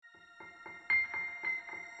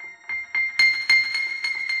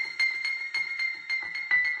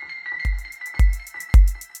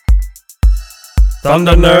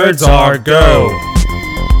Thundernerds are go!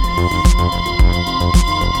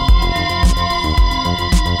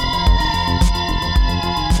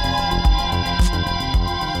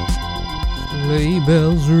 Sleigh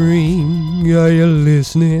bells ring, are you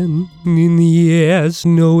listening? In the air,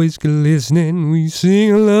 snow is glistening. We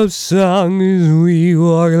sing a love song as we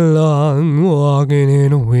walk along, walking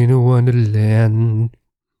in a winter wonderland.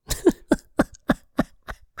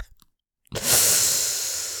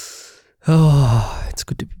 Oh, it's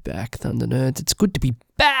good to be back, Thundernerds. It's good to be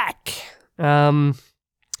back.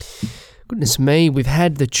 Goodness me, we've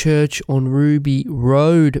had the Church on Ruby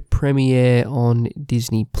Road premiere on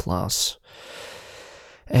Disney Plus.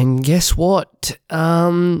 And guess what?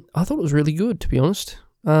 I thought it was really good, to be honest.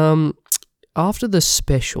 After the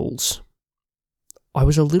specials, I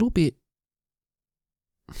was a little bit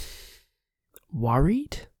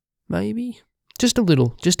worried, maybe? Just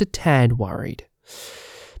a tad worried.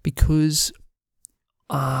 Because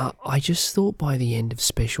I just thought by the end of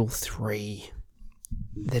Special 3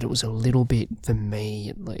 that it was a little bit, for me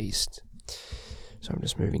at least, so I'm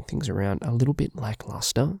just moving things around, a little bit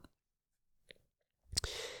lackluster.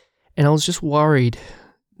 And I was just worried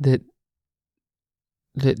that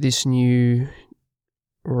this new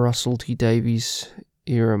Russell T Davies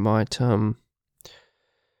era might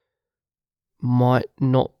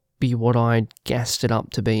not be what I'd gassed it up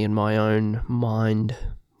to be in my own mind,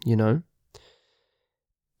 you know?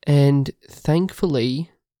 And thankfully,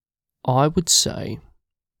 I would say,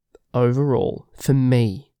 overall, for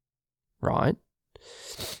me, right,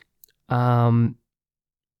 I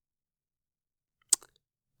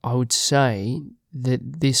would say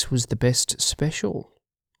that this was the best special.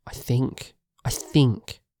 I think.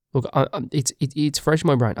 Look, it's fresh in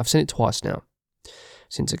my brain. I've seen it twice now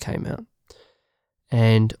since it came out.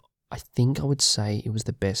 And I think I would say it was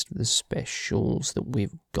the best of the specials that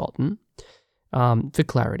we've gotten. For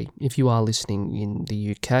clarity, if you are listening in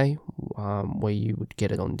the UK, where you would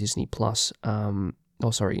get it on Disney Plus, you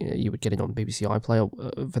would get it on BBC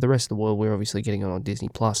iPlayer. For the rest of the world, we're obviously getting it on Disney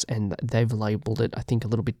Plus, and they've labelled it, I think, a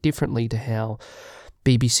little bit differently to how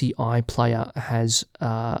BBC iPlayer has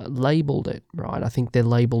labelled it, right? I think they're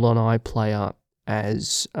labelled on iPlayer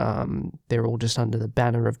as they're all just under the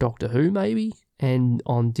banner of Doctor Who, maybe, and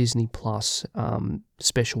on Disney Plus,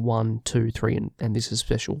 Special 1, 2, 3, and this is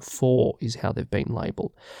Special 4 is how they've been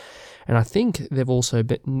labelled. And I think they've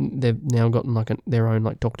now gotten like their own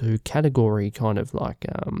like Doctor Who category kind of like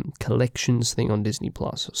collections thing on Disney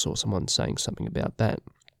Plus. I saw someone saying something about that.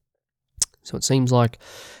 So it seems like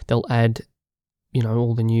they'll add,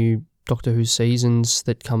 all the new Doctor Who seasons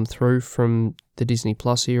that come through from the Disney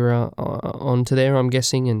Plus era onto there, I'm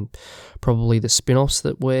guessing, and probably the spin-offs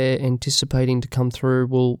that we're anticipating to come through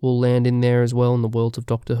will land in there as well in the world of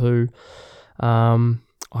Doctor Who. I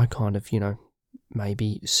kind of,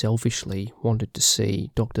 maybe selfishly wanted to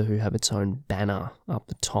see Doctor Who have its own banner up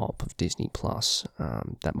the top of Disney Plus.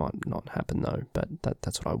 That might not happen though, but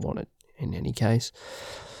that's what I wanted in any case.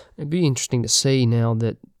 It'd be interesting to see now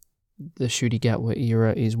that the Ncuti Gatwa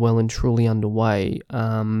era is well and truly underway.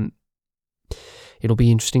 It'll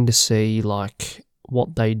be interesting to see like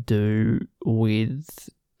what they do with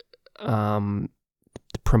the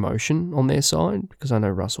promotion on their side, because I know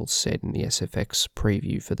Russell said in the SFX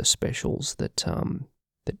preview for the specials that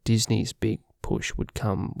that Disney's big push would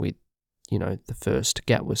come with, the first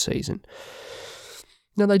Gatwa season.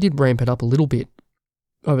 Now, they did ramp it up a little bit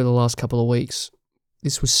over the last couple of weeks.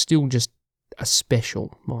 This was still just a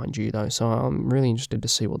special, mind you, though, so I'm really interested to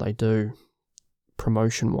see what they do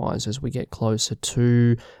promotion-wise as we get closer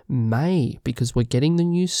to May, because we're getting the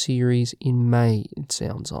new series in May, it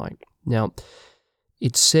sounds like. Now,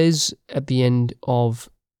 it says at the end of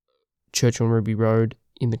Church on Ruby Road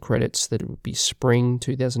in the credits that it would be spring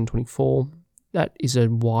 2024. That is a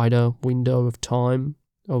wider window of time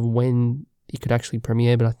of when it could actually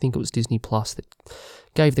premiere, but I think it was Disney Plus that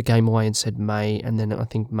gave the game away and said May, and then I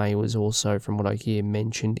think May was also, from what I hear,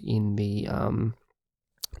 mentioned in the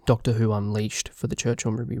Doctor Who Unleashed for the Church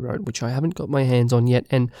on Ruby Road, which I haven't got my hands on yet,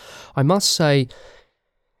 and I must say,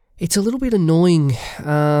 it's a little bit annoying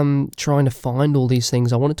trying to find all these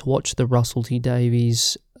things. I wanted to watch the Russell T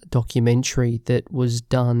Davies documentary that was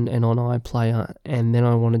done and on iPlayer, and then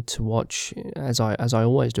I wanted to watch, as I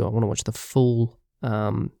always do, I want to watch the full,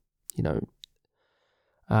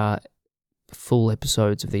 full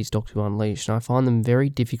episodes of these Doctor Who Unleashed, and I find them very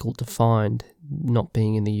difficult to find, not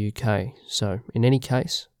being in the UK. So, in any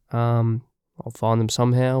case, I'll find them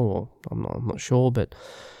somehow, or I'm not sure, but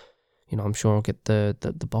I'm sure I'll get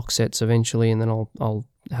the box sets eventually, and then I'll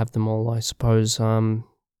have them all, I suppose,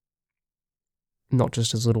 not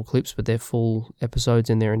just as little clips, but they're full episodes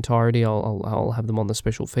in their entirety. I'll have them on the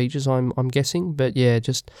special features, I'm guessing. But yeah,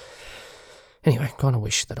 just anyway, kind of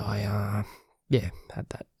wish that I had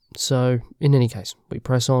that. So in any case, we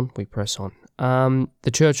press on.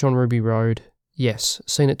 The Church on Ruby Road, yes,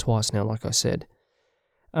 seen it twice now, like I said.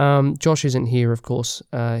 Josh isn't here, of course.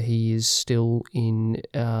 He is still in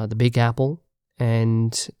the Big Apple,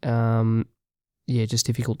 and just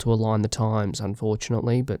difficult to align the times,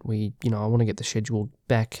 unfortunately. But I want to get the schedule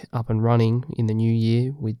back up and running in the new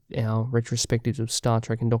year with our retrospectives of Star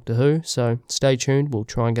Trek and Doctor Who. So stay tuned. We'll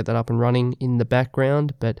try and get that up and running in the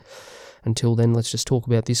background. But until then, let's just talk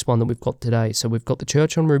about this one that we've got today. So we've got The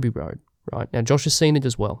Church on Ruby Road. Right, now Josh has seen it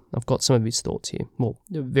as well. I've got some of his thoughts here. Well,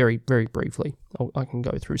 very, very briefly. I can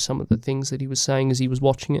go through some of the things that he was saying as he was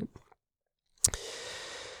watching it.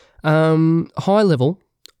 High level,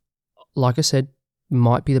 like I said,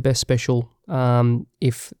 might be the best special.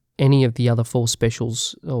 If any of the other four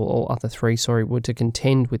specials, or other three, were to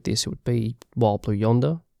contend with this, it would be Wild Blue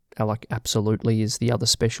Yonder. Absolutely is the other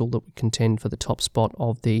special that would contend for the top spot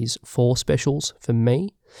of these four specials for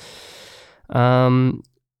me.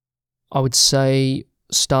 I would say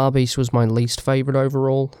Star Beast was my least favourite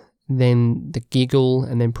overall. Then The Giggle,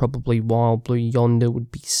 and then probably Wild Blue Yonder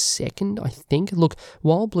would be second, I think. Look,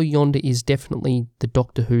 Wild Blue Yonder is definitely the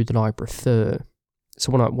Doctor Who that I prefer.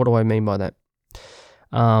 So what do I mean by that?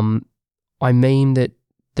 I mean that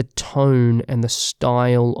the tone and the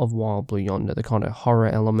style of Wild Blue Yonder, the kind of horror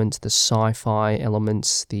elements, the sci-fi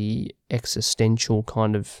elements, the existential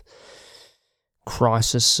kind of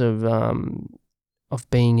crisis of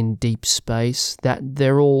being in deep space, that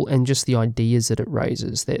they're all, and just the ideas that it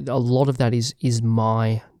raises, that a lot of that is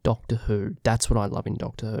my Doctor Who. That's what I love in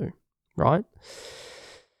Doctor Who, right?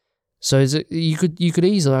 So I could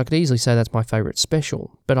easily say that's my favourite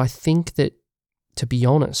special, but I think that, to be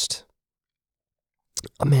honest,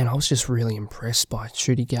 man, I was just really impressed by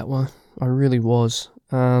Ncuti Gatwa. I really was.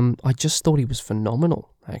 I just thought he was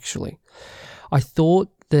phenomenal, actually. I thought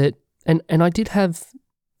that, and I did have.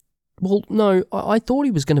 Well, no, I thought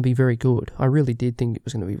he was going to be very good. I really did think it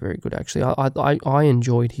was going to be very good, actually. I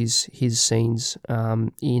enjoyed his scenes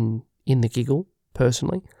in The Giggle,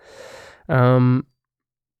 personally. And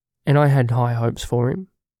I had high hopes for him.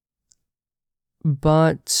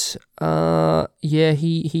 But,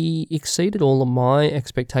 he exceeded all of my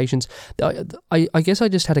expectations. I guess I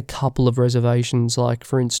just had a couple of reservations, like,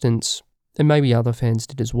 for instance, and maybe other fans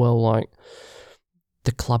did as well, like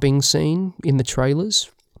the clubbing scene in the trailers.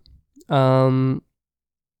 That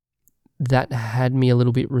had me a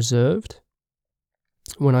little bit reserved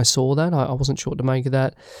when I saw that. I wasn't sure what to make of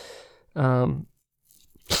that. The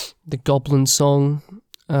Goblin song,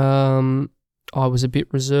 I was a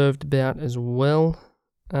bit reserved about as well.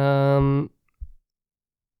 After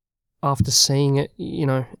seeing it,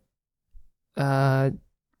 on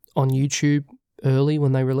YouTube early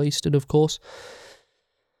when they released it, of course.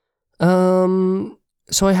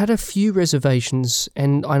 So I had a few reservations,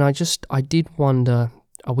 and I did wonder,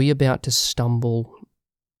 are we about to stumble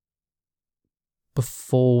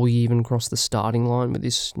before we even cross the starting line with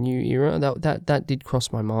this new era? That did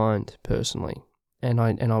cross my mind personally, and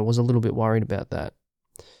I was a little bit worried about that.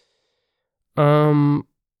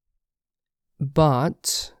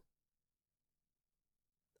 But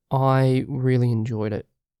I really enjoyed it.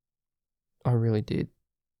 I really did,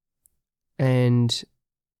 and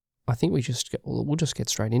I think we'll just get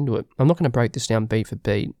straight into it. I'm not going to break this down beat for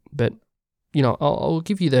beat, but I'll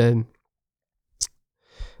give you the.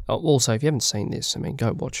 Also, if you haven't seen this,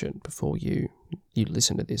 go watch it before you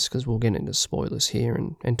listen to this, because we'll get into spoilers here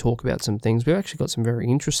and talk about some things. We've actually got some very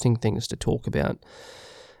interesting things to talk about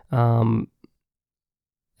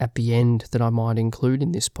at the end that I might include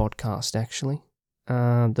in this podcast. Actually,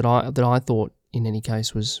 that I thought in any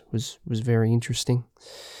case was very interesting.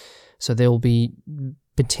 So there will be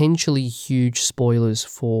potentially huge spoilers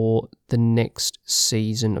for the next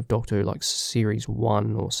season of Doctor Who, like Series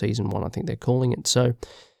 1 or Season 1, I think they're calling it. So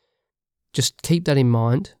just keep that in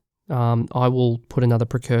mind. I will put another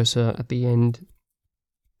precursor at the end,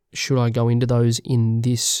 should I go into those in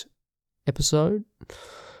this episode.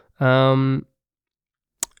 So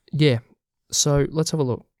let's have a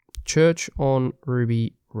look. Church on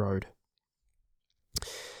Ruby Road.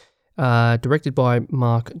 Directed by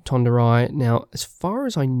Mark Tonderai. Now, as far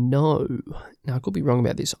as I know, I could be wrong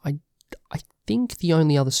about this, I think the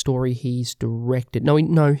only other story he's directed...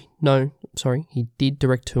 he did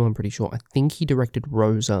direct two, I'm pretty sure. I think he directed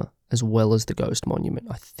Rosa as well as The Ghost Monument,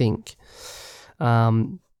 I think.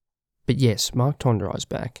 But yes, Mark Tonderai's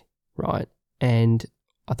back, right? And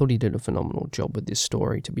I thought he did a phenomenal job with this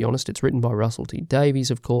story, to be honest. It's written by Russell T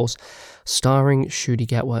Davies, of course, starring Ncuti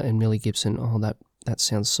Gatwa and Millie Gibson. Oh, that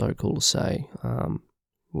sounds so cool to say.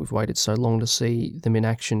 We've waited so long to see them in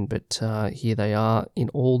action, but here they are in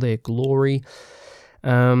all their glory.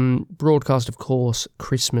 Broadcast, of course,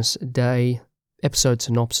 Christmas Day. Episode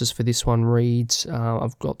synopsis for this one reads,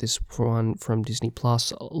 I've got this one from Disney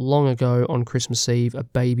Plus. Long ago on Christmas Eve, a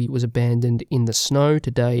baby was abandoned in the snow.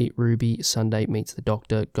 Today, Ruby Sunday meets the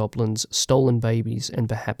Doctor, goblins, stolen babies, and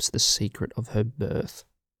perhaps the secret of her birth.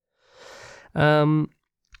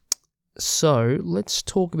 So let's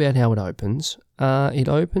talk about how it opens. It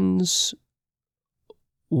opens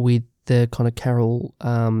with the kind of Carol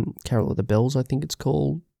of the Bells, I think it's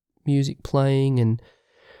called, music playing, and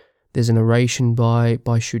there's a narration by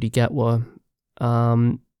Ncuti Gatwa,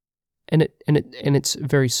 and it's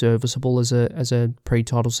very serviceable as a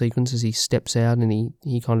pre-title sequence as he steps out and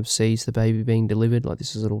he kind of sees the baby being delivered, like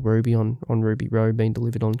this is little Ruby on Ruby Road being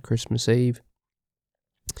delivered on Christmas Eve.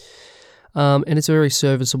 And it's a very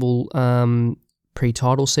serviceable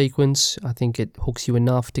pre-title sequence. I think it hooks you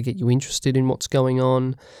enough to get you interested in what's going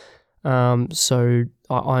on. So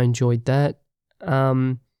I enjoyed that.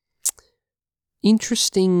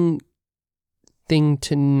 Interesting thing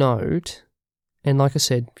to note, and like I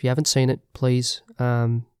said, if you haven't seen it, please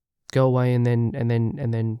go away and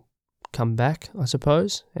then come back, I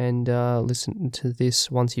suppose, and listen to this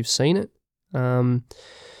once you've seen it.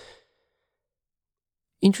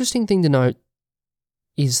 Interesting thing to note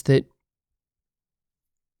is that,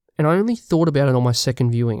 and I only thought about it on my second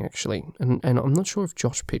viewing actually, and I'm not sure if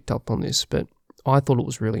Josh picked up on this, but I thought it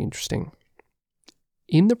was really interesting.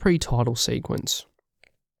 In the pre-title sequence,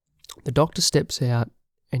 the Doctor steps out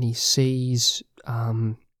and he sees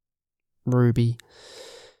Ruby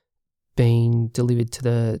being delivered to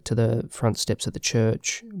the front steps of the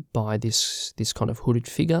church by this kind of hooded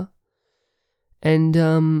figure,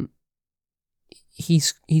 and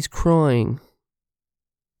he's crying,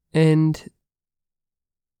 and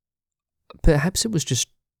perhaps it was just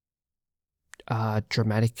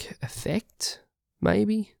dramatic effect,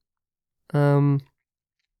 maybe.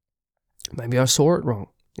 Maybe I saw it wrong,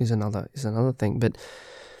 is another thing. But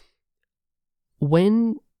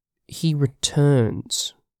when he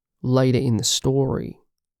returns later in the story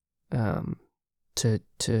to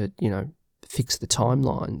fix the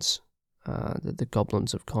timelines that the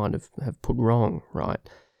goblins have put wrong, right?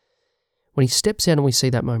 When he steps out and we see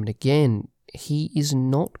that moment again, he is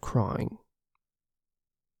not crying.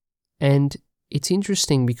 And it's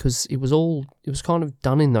interesting because it was kind of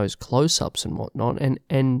done in those close-ups and whatnot,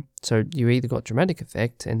 and so you either got dramatic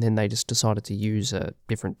effect and then they just decided to use a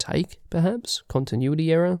different take, perhaps,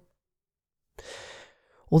 continuity error.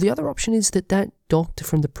 Or the other option is that Doctor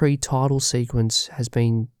from the pre-title sequence has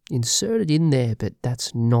been inserted in there, but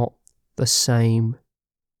that's not the same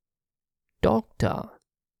Doctor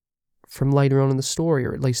from later on in the story,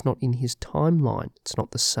 or at least not in his timeline. It's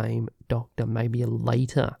not the same Doctor, maybe a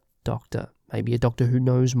later Doctor. Maybe a Doctor who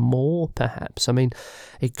knows more, perhaps. I mean,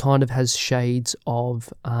 it kind of has shades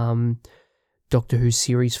of Doctor Who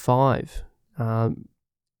Series 5. And,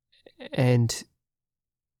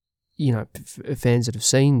 fans that have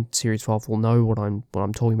seen Series 5 will know what I'm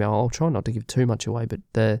talking about. I'll try not to give too much away, but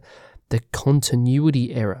the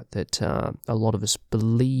continuity error that a lot of us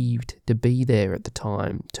believed to be there at the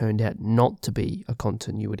time turned out not to be a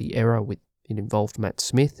continuity error. It involved Matt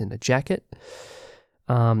Smith in a jacket.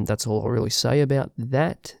 That's all I'll really say about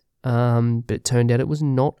that. But it turned out it was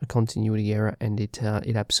not a continuity error, and it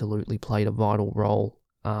absolutely played a vital role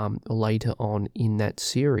later on in that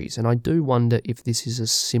series. And I do wonder if this is a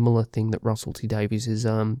similar thing that Russell T Davies is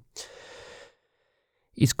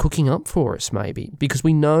cooking up for us, maybe, because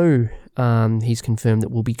we know he's confirmed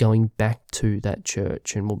that we'll be going back to that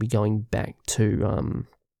church, and we'll be going back to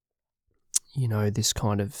this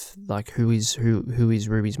kind of like who is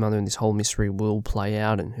Ruby's mother, and this whole mystery will play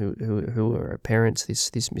out, and who are her parents.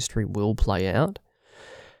 This mystery will play out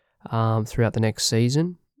throughout the next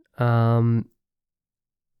season.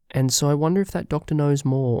 And so I wonder if that Doctor knows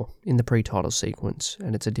more in the pre-title sequence,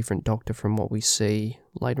 and it's a different Doctor from what we see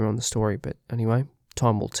later on in the story. But anyway,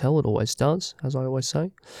 time will tell. It always does, as I always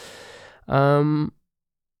say. Now,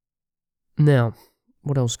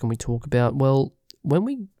 what else can we talk about? Well, when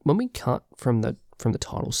we cut from the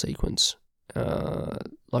title sequence,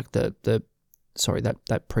 like that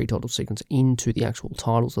pre-title sequence into the actual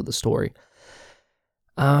titles of the story,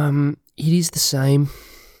 it is the same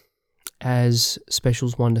as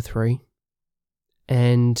specials 1 to 3,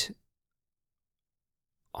 and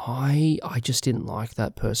I just didn't like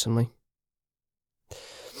that personally.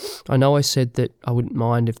 I know I said that I wouldn't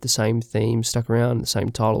mind if the same theme stuck around, the same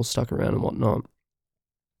title stuck around and whatnot.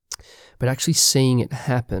 But actually seeing it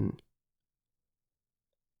happen,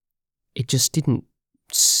 it just didn't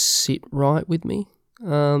sit right with me,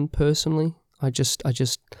 personally. I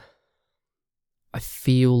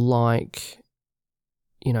feel like,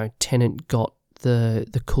 Tennant got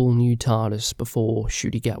the cool new TARDIS before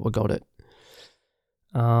Ncuti Gatwa got it.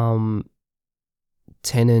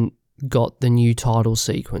 Tennant got the new title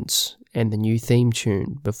sequence and the new theme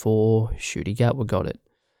tune before Ncuti Gatwa got it.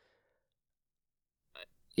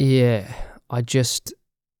 Yeah, and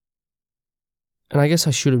I guess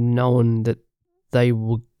I should have known that they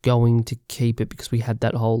were going to keep it, because we had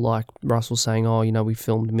that whole, like, Russell saying, we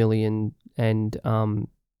filmed Millie and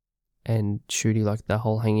Ncuti, like, the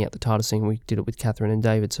whole hanging out the TARDIS thing. We did it with Catherine and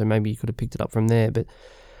David, so maybe you could have picked it up from there. But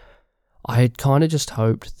I had kind of just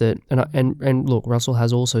hoped that, and look, Russell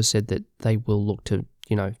has also said that they will look to,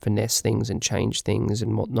 finesse things and change things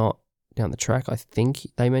and whatnot down the track. I think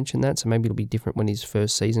they mentioned that, so maybe it'll be different when his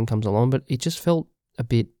first season comes along. But it just felt a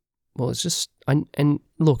bit, it's just, and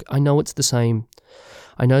look, I know it's the same.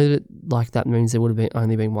 I know that, like, that means there would have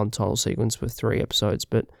only been one title sequence for 3 episodes,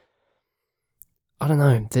 but I don't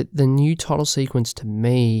know, the new title sequence, to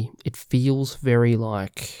me, it feels very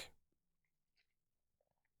like,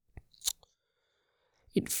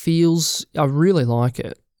 I really like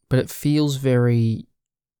it, but it feels very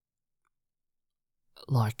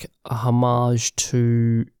like a homage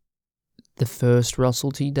to the first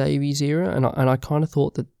Russell T Davies era, and I kind of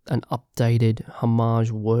thought that an updated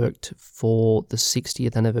homage worked for the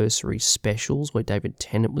 60th anniversary specials where David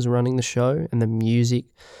Tennant was running the show, and the music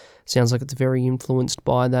sounds like it's very influenced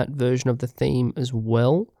by that version of the theme as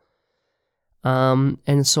well.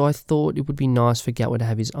 And so I thought it would be nice for Gatwa to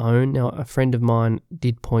have his own. Now, a friend of mine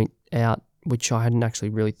did point out, which I hadn't actually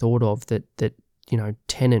really thought of, that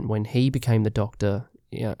Tennant, when he became the Doctor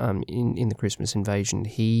in the Christmas Invasion,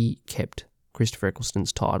 he kept Christopher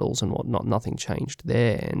Eccleston's titles and whatnot. Nothing changed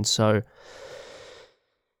there. And so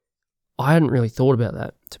I hadn't really thought about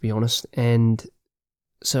that, to be honest. And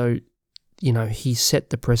so, he set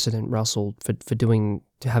the precedent, Russell, for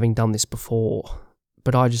having done this before.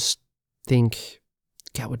 But I just think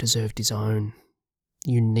Gatwa deserved his own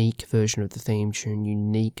unique version of the theme tune,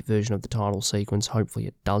 unique version of the title sequence. Hopefully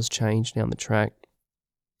it does change down the track.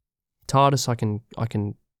 TARDIS I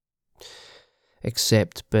can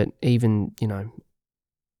accept, but even, it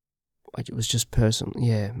was just personal.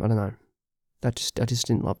 Yeah, I don't know. I just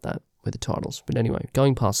didn't love that with the titles. But anyway,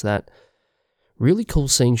 going past that, really cool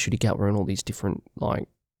seeing Ncuti Gatwa in all these different, like,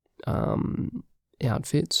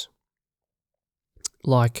 outfits.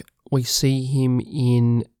 Like, we see him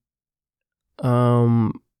in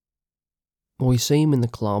the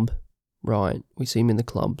club, right? We see him in the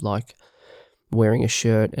club, like, wearing a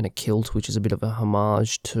shirt and a kilt, which is a bit of a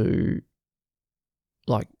homage to,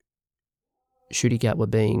 like, Ncuti Gatwa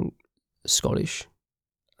being Scottish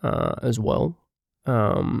as well.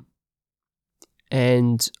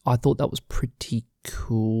 And I thought that was pretty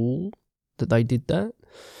cool that they did that.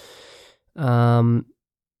 And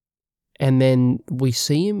then we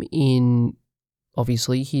see him in,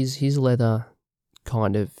 obviously, his leather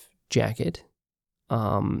kind of jacket,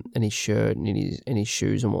 and his shirt and his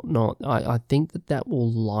shoes and whatnot. I think that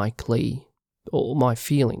will likely, or my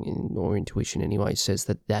feeling or intuition anyway, says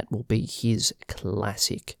that will be his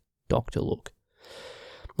classic Doctor look.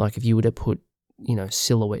 Like, if you were to put,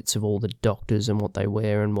 silhouettes of all the Doctors and what they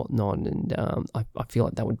wear and whatnot, and I feel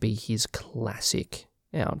like that would be his classic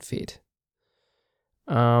outfit.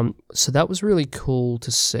 So that was really cool to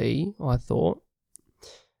see, I thought.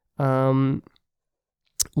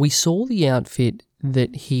 We saw the outfit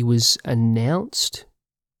that he was announced,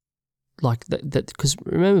 like that, because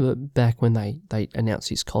remember back when they announced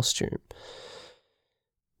his costume,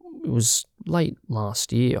 it was late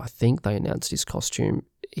last year, I think they announced his costume.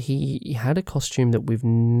 He had a costume that we've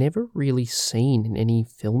never really seen in any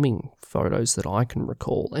filming photos that I can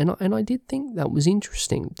recall. And I did think that was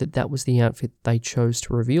interesting, that was the outfit they chose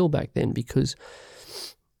to reveal back then, because,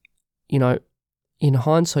 in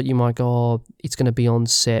hindsight you might go, oh, it's going to be on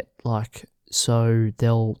set, like, so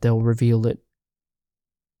they'll reveal it,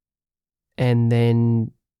 and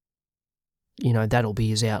then, that'll be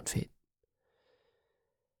his outfit.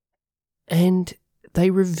 And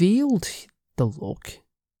they revealed the look,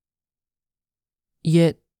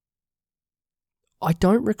 yet I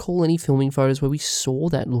don't recall any filming photos where we saw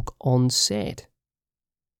that look on set.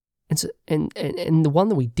 And so, and the one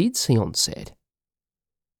that we did see on set,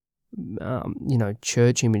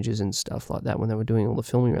 church images and stuff like that, when they were doing all the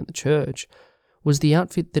filming around the church, was the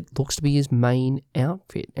outfit that looks to be his main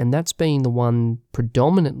outfit, and that's been the one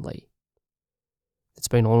predominantly. It's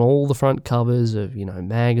been on all the front covers of,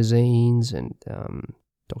 magazines and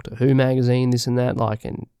Doctor Who magazine, this and that,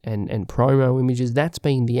 and promo images. That's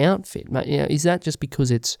been the outfit. Is that just because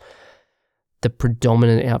it's the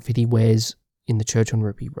predominant outfit he wears in the Church on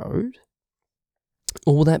Ruby Road?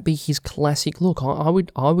 Or will that be his classic look? I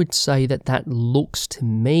would say that looks to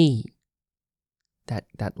me, that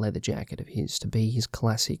leather jacket of his, to be his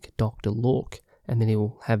classic Doctor look. And then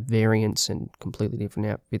he'll have variants and completely different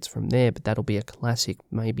outfits from there, but that'll be a classic,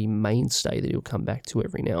 maybe mainstay that he'll come back to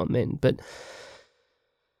every now and then. But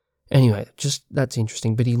anyway, just that's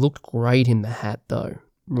interesting. But he looked great in the hat, though,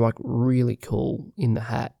 like really cool in the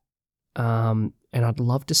hat. And I'd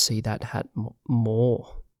love to see that hat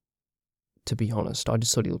more, to be honest. I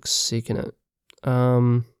just thought he looked sick in it.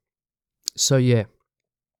 So yeah,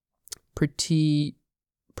 pretty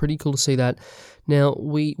cool to see that. Now,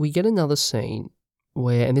 we get another scene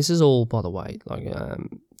where, and this is all, by the way,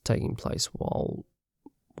 taking place while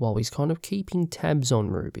he's kind of keeping tabs on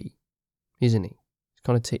Ruby, isn't he? He's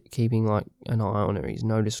kind of keeping an eye on her. He's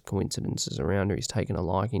noticed coincidences around her. He's taken a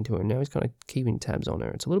liking to her. Now he's kind of keeping tabs on her.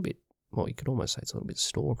 It's a little bit, well, you could almost say it's a little bit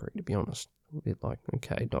stalkery, to be honest. A little bit like,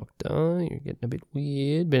 okay, Doctor, you're getting a bit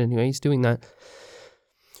weird. But anyway, he's doing that.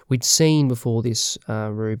 We'd seen before this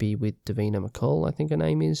Ruby with Davina McCall, I think her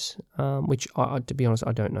name is, which, to be honest,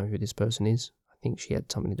 I don't know who this person is. I think she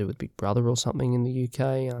had something to do with Big Brother or something in the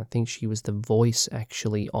UK. I think she was the voice,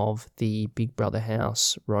 actually, of the Big Brother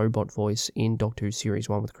house robot voice in Doctor Who Series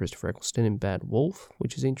 1 with Christopher Eccleston in Bad Wolf,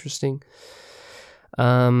 which is interesting.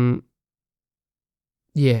 Yeah,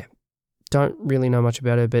 don't really know much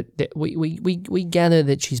about her, but we gather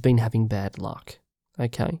that she's been having bad luck,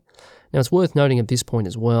 okay? Now, it's worth noting at this point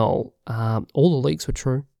as well, all the leaks were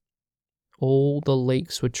true. All the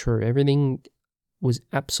leaks were true. Everything was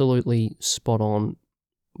absolutely spot on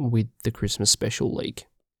with the Christmas special leak.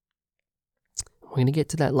 We're going to get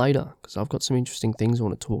to that later, because I've got some interesting things I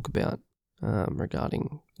want to talk about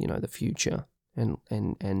regarding, the future and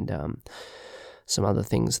some other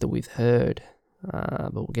things that we've heard.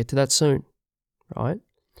 But we'll get to that soon, right?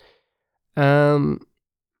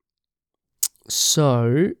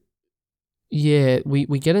 So, yeah,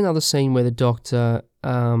 we get another scene where the Doctor,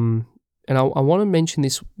 and I want to mention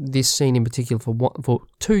this scene in particular for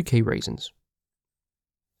two key reasons.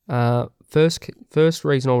 First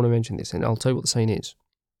reason I want to mention this, and I'll tell you what the scene is.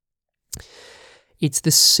 It's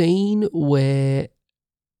the scene where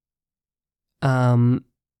the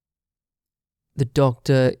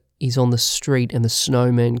Doctor is on the street and the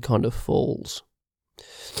snowman kind of falls.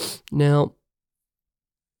 Now,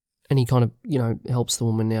 and he kind of, helps the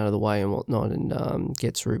woman out of the way and whatnot, and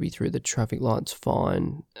gets Ruby through the traffic lights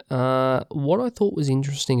fine. What I thought was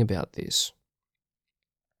interesting about this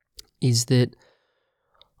is that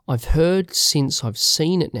I've heard since I've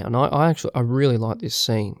seen it now, and I really like this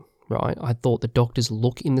scene, right? I thought the Doctor's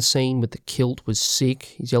look in the scene with the kilt was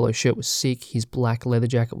sick, his yellow shirt was sick, his black leather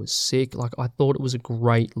jacket was sick. I thought it was a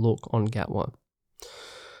great look on Gatwa.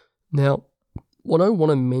 Now, what I want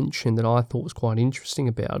to mention that I thought was quite interesting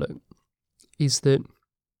about it is that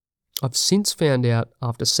I've since found out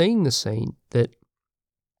after seeing the scene that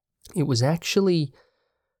it was actually,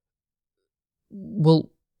 well,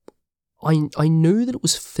 I knew that it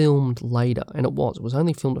was filmed later, and it was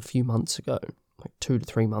only filmed a few months ago, like 2 to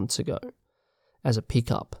 3 months ago, as a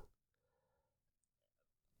pickup.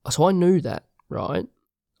 So I knew that, right?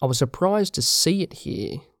 I was surprised to see it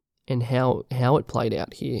here and how it played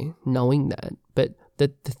out here, knowing that. But the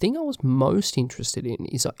thing I was most interested in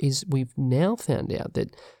is we've now found out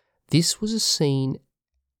that this was a scene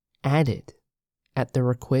added at the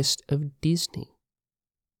request of Disney.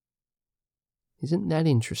 Isn't that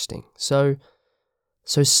interesting? So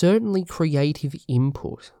certainly creative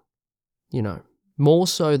input, more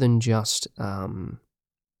so than just, I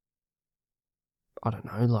don't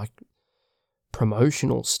know, like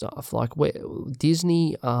promotional stuff, like where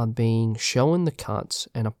Disney are being shown the cuts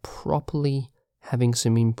and are properly having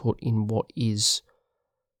some input in what is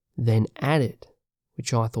then added,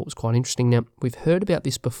 which I thought was quite interesting. Now, we've heard about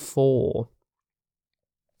this before.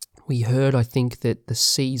 We heard, I think, that the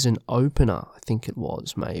season opener, I think it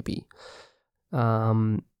was maybe,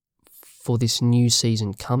 for this new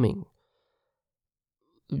season coming,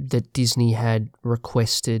 that Disney had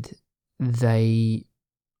requested that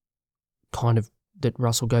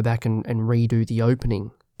Russell go back and redo the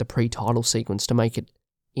opening, the pre-title sequence, to make it,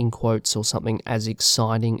 in quotes or something, as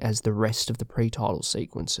exciting as the rest of the pre-title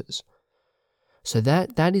sequences. So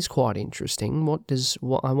that is quite interesting. What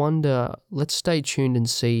I wonder, let's stay tuned and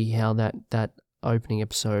see how that opening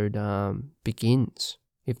episode begins,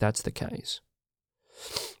 if that's the case.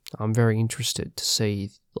 I'm very interested to see,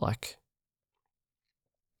 like,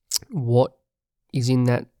 what is in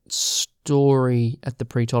that story at the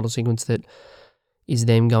pre-title sequence that is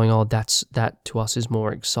them going, oh, that to us is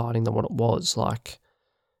more exciting than what it was. Like,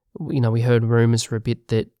 you know, we heard rumours for a bit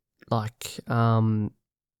that, like,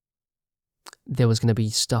 there was going to be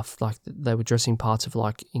stuff like they were dressing parts of,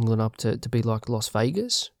 like, England up to be like Las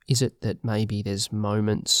Vegas. Is it that maybe there's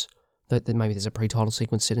moments that maybe there's a pre-title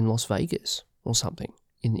sequence set in Las Vegas or something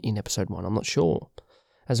in episode 1? I'm not sure.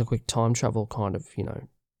 As a quick time travel kind of, you know,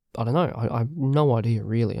 I don't know. I have no idea,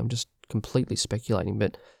 really. I'm just completely speculating.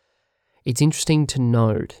 But it's interesting to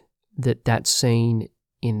note that scene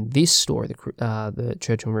in this story, the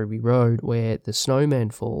Church on Ruby Road, where the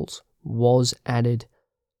snowman falls, was added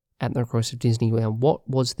at the request of Disney. Now, what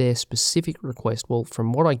was their specific request? Well,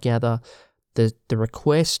 from what I gather, the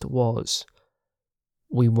request was,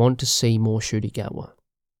 we want to see more Ncuti Gatwa.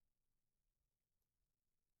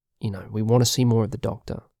 You know, we want to see more of the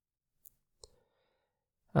Doctor.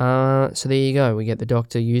 So there you go. We get the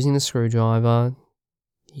Doctor using the screwdriver.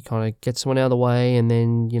 He kind of gets someone out of the way and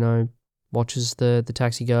then, you know, watches the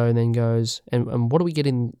taxi go and then goes. And what do we get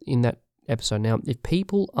in that episode? Now, if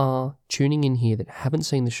people are tuning in here that haven't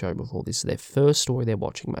seen the show before, this is their first story they're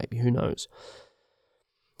watching, maybe, who knows?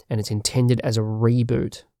 And it's intended as a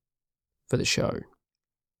reboot for the show,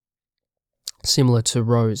 similar to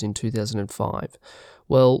Rose in 2005.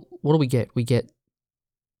 Well, what do we get? We get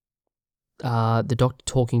the Doctor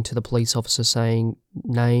talking to the police officer saying,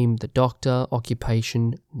 name the Doctor,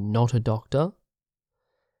 occupation, not a doctor.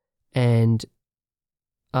 And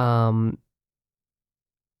I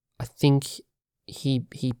think he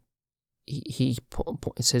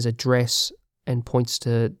says address and points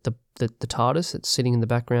to the TARDIS that's sitting in the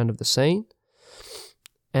background of the scene.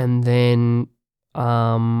 And then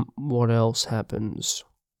what else happens?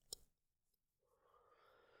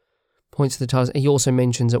 Points to the TARDIS. He also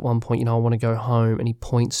mentions at one point, you know, I want to go home, and he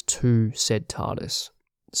points to said TARDIS.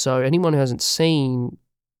 So anyone who hasn't seen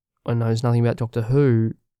or knows nothing about Doctor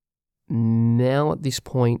Who, now at this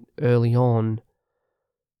point early on,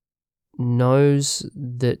 knows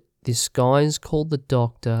that this guy's called the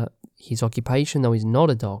Doctor, his occupation, though he's not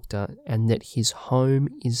a doctor, and that his home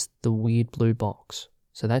is the weird blue box.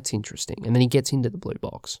 So that's interesting. And then he gets into the blue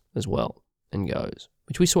box as well and goes,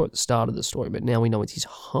 which we saw at the start of the story, but now we know it's his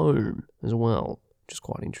home as well, which is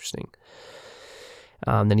quite interesting.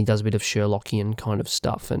 Then he does a bit of Sherlockian kind of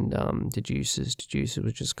stuff and deduces,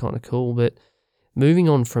 which is kind of cool. But moving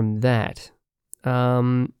on from that,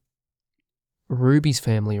 Ruby's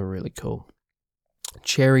family are really cool.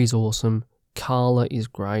 Cherry's awesome. Carla is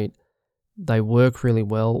great. They work really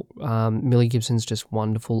well. Millie Gibson's just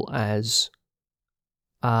wonderful as...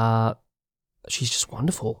 she's just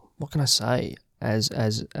wonderful. What can I say?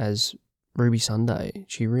 As Ruby Sunday,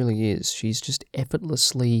 she really is. She's just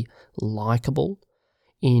effortlessly likable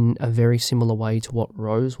in a very similar way to what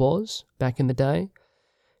Rose was back in the day.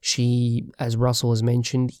 She, as Russell has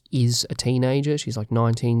mentioned, is a teenager. She's like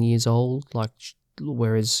 19 years old.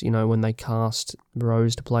 Whereas, you know, when they cast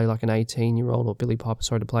Rose to play like an 18-year-old, or Billie Piper,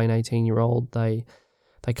 sorry, to play an 18-year-old, they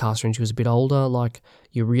cast her and she was a bit older. Like,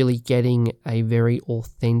 you're really getting a very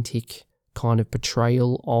authentic kind of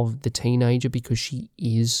portrayal of the teenager because she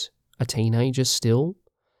is a teenager still.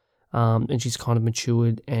 And she's kind of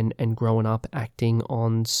matured and grown up acting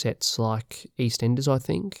on sets like EastEnders, I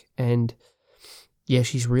think. And yeah,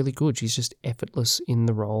 she's really good. She's just effortless in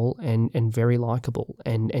the role and very likable.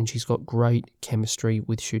 And she's got great chemistry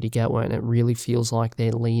with Ncuti Gatwa, and it really feels like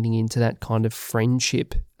they're leaning into that kind of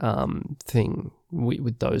friendship thing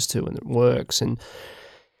with those two, and it works. And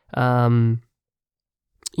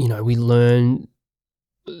you know, we learn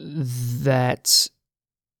that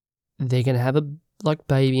they're going to have a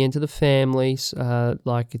baby enter the family.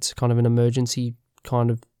 Like, it's kind of an emergency kind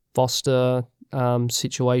of foster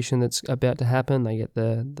situation that's about to happen. They get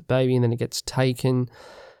the baby and then it gets taken.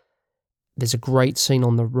 There's a great scene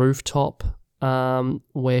on the rooftop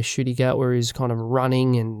where Ncuti Gatwa is kind of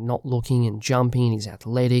running and not looking and jumping, and he's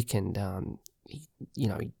athletic and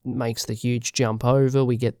he makes the huge jump over.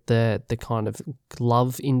 We get the kind of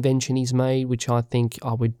glove invention he's made, which I think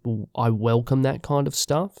I welcome that kind of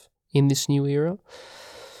stuff in this new era.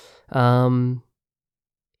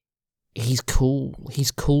 He's cool.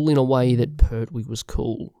 He's cool in a way that Pertwee was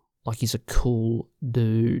cool. Like, he's a cool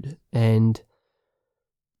dude. And,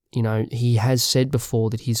 you know, he has said before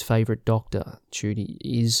that his favourite Doctor, Ncuti,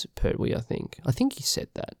 is Pertwee, I think. I think he said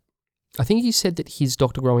that. I think he said that his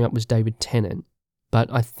Doctor growing up was David Tennant, but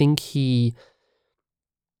I think he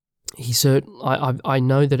I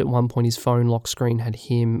know that at one point his phone lock screen had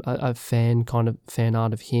him, a fan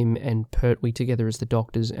art of him and Pertwee together as the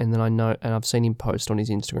doctors, and then I've seen him post on his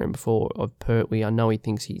Instagram before of Pertwee. I know he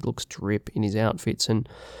thinks he looks drip in his outfits, and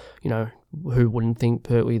who wouldn't think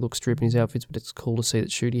Pertwee looks drip in his outfits? But it's cool to see that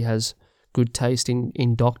Ncuti has good taste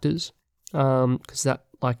in doctors, because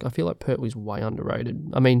I feel like Pertwee's way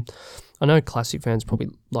underrated. I mean, I know classic fans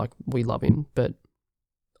probably we love him, but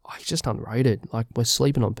he's just underrated. We're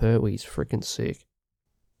sleeping on Pertwee. He's freaking sick.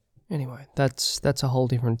 Anyway, that's a whole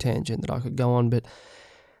different tangent that I could go on, but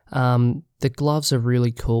the gloves are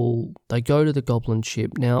really cool. They go to the goblin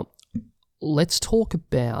ship. Now, let's talk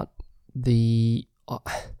about the...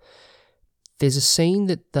 there's a scene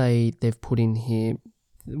that they've put in here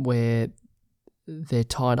where they're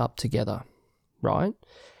tied up together, right?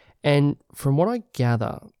 And from what I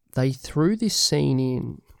gather, they threw this scene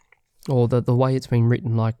in, or the way it's been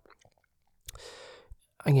written,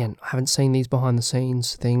 again, I haven't seen these behind the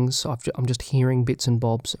scenes things. I'm just hearing bits and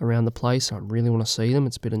bobs around the place. I really want to see them.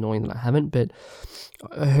 It's a bit annoying that I haven't, but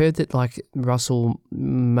I heard that Russell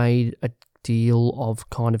made a deal of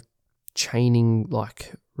kind of chaining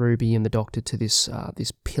Ruby and the Doctor to this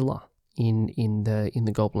pillar in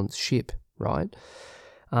the Goblin's ship, right?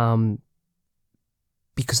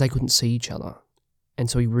 Because they couldn't see each other. And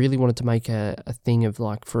so he really wanted to make a thing of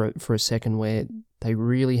for a second where they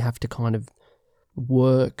really have to kind of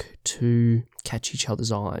work to catch each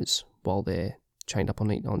other's eyes while they're chained up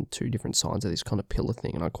on two different sides of this kind of pillar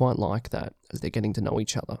thing. And I quite like that as they're getting to know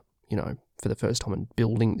each other, for the first time and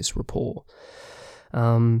building this rapport.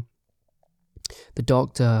 The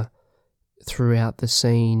Doctor throughout the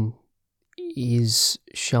scene is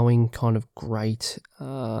showing kind of great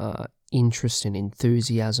interest and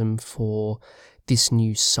enthusiasm for this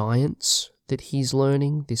new science that he's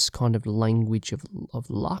learning, this kind of language of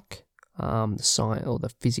luck, the science or the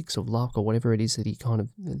physics of luck, or whatever it is that he kind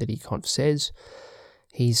of says.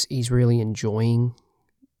 He's really enjoying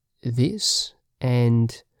this,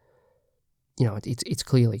 and it's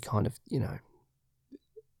clearly kind of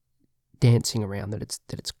dancing around that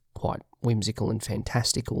it's quite whimsical and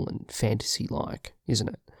fantastical and fantasy like, isn't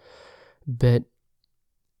it? But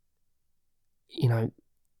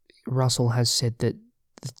Russell has said that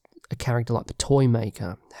a character like the Toy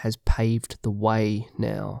Maker has paved the way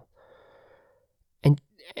now,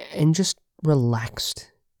 and just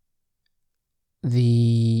relaxed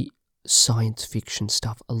the science fiction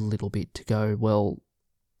stuff a little bit to go, well,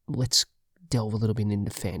 let's delve a little bit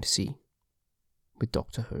into fantasy with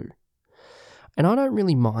Doctor Who. And I don't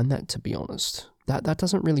really mind that, to be honest. That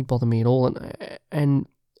doesn't really bother me at all. And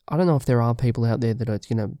I don't know if there are people out there that are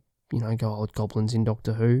go, oh, goblins in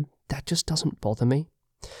Doctor Who. That just doesn't bother me.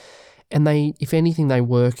 And they, if anything, they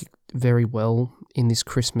work very well in this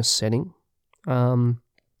Christmas setting.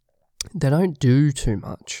 They don't do too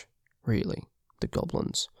much, really, the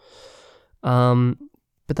goblins.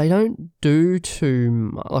 But they don't do too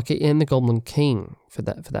much, and the Goblin King, for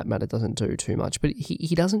that matter, doesn't do too much. But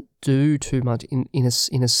he doesn't do too much in a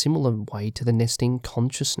similar way to the Nesting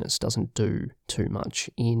Consciousness doesn't do too much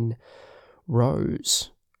in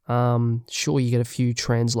Rose. Sure, you get a few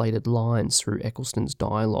translated lines through Eccleston's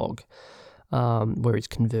dialogue, where he's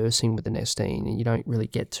conversing with the Nestine, and you don't really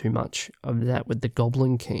get too much of that with the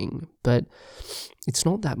Goblin King. But it's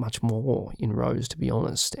not that much more in Rose, to be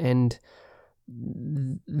honest. And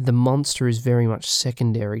the monster is very much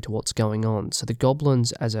secondary to what's going on. So the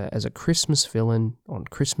goblins as a Christmas villain on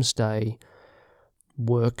Christmas Day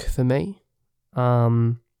work for me.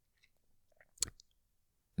 The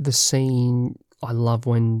scene, I love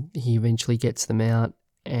when he eventually gets them out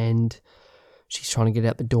and she's trying to get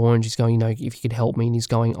out the door and she's going, if you could help me. And he's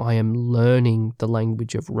going, I am learning the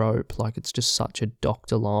language of rope. It's just such a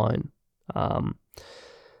Doctor line.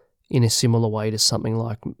 In a similar way to something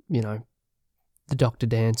like, the Doctor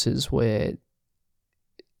dances where,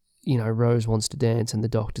 Rose wants to dance and the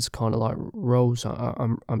Doctor's kind of like, Rose,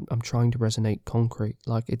 I'm trying to resonate concrete.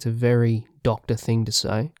 It's a very Doctor thing to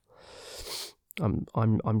say.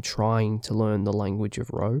 I'm trying to learn the language of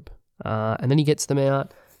rope. And then he gets them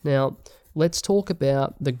out. Now, let's talk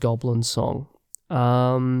about the Goblin song.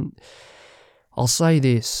 I'll say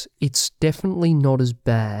this, it's definitely not as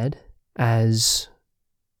bad as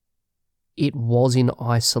it was in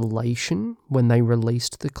isolation when they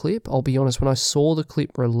released the clip. I'll be honest, when I saw the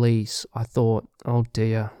clip release, I thought, oh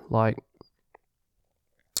dear, I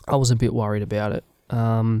was a bit worried about it.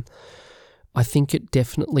 I think it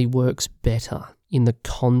definitely works better in the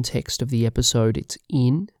context of the episode it's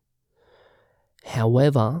in.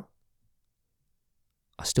 However,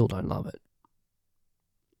 I still don't love it.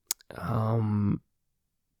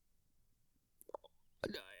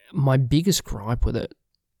 my biggest gripe with it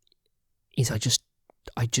is I just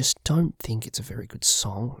don't think it's a very good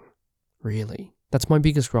song, really. That's my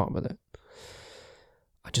biggest gripe with it.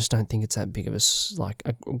 I just don't think it's that big of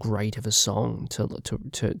a great of a song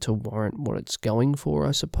to warrant what it's going for,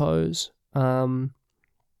 I suppose.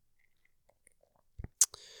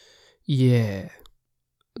 Yeah.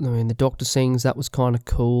 I mean, the Doctor sings, that was kind of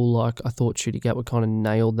cool. Like, I thought Ncuti Gatwa kind of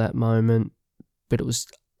nailed that moment, but it was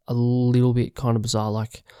a little bit kind of bizarre.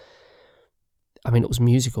 Like, I mean, it was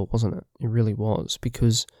musical, wasn't it? It really was,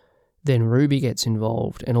 because then Ruby gets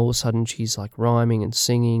involved and all of a sudden she's like rhyming and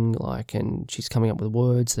singing, like, and she's coming up with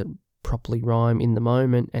words that properly rhyme in the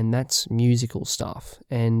moment, and that's musical stuff.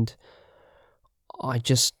 And I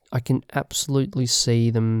can absolutely see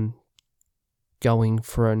them going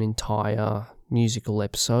for an entire musical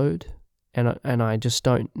episode, and I just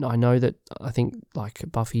don't. I know that I think like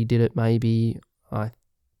Buffy did it. Maybe I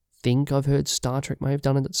think I've heard Star Trek may have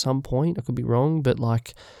done it at some point. I could be wrong, but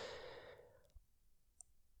like,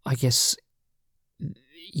 I guess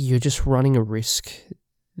you're just running a risk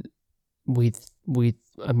with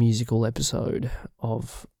a musical episode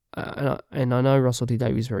of, and I know Russell T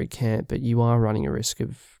Davies very can't, but you are running a risk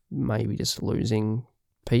of maybe just losing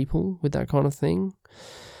people with that kind of thing.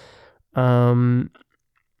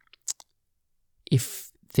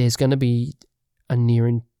 If there's going to be a near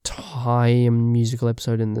entire musical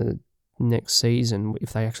episode in the next season,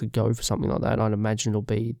 if they actually go for something like that, I'd imagine it'll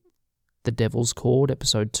be The Devil's Chord,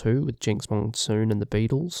 episode 2, with Jinx Monsoon and the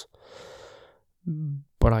Beatles.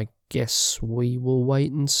 But I guess we will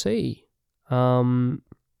wait and see.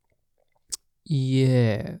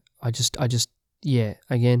 Yeah,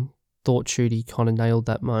 again, thought Ncuti kind of nailed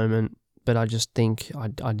that moment, but I just think I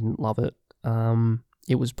didn't love it.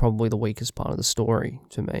 It was probably the weakest part of the story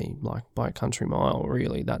to me, like by a country mile,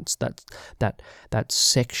 really. That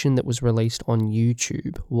section that was released on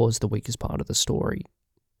YouTube was the weakest part of the story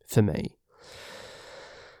for me.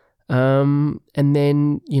 And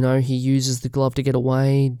then, he uses the glove to get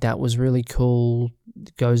away. That was really cool.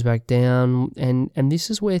 Goes back down, and this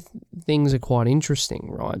is where things are quite interesting,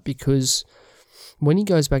 right? Because when he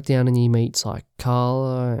goes back down and he meets like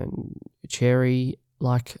Carla and Cherry,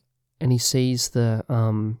 like, and he sees the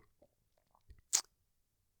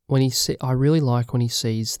I really like when he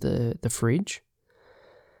sees the fridge,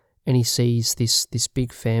 and he sees this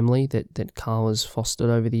big family that Carla's fostered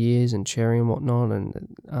over the years, and Cherry and whatnot,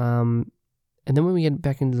 and then when we get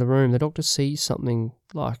back into the room, the Doctor sees something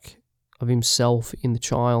like of himself in the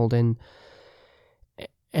child, and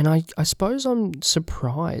I suppose I'm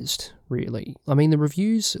surprised, really. I mean, the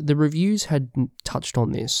reviews had touched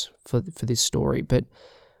on this for this story, but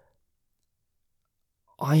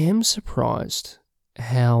I am surprised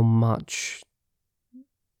how much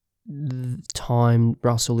time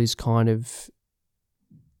Russell is kind of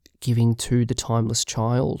giving to the Timeless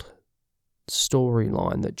Child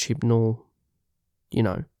storyline that Chibnall,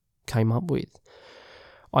 came up with.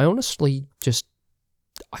 I honestly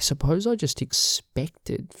I suppose I just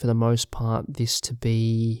expected, for the most part, this to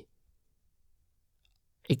be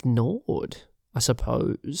ignored, I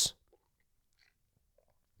suppose.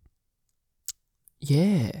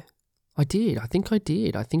 Yeah, I did. I think I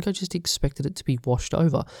did. I think I just expected it to be washed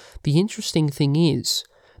over. The interesting thing is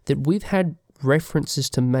that we've had references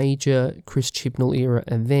to major Chris Chibnall era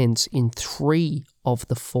events in 3 of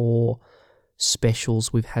the 4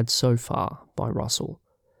 specials we've had so far by Russell.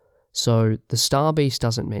 So the Star Beast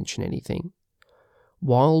doesn't mention anything.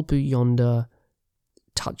 Wild Blue Yonder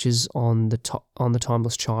touches on the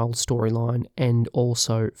Timeless Child storyline and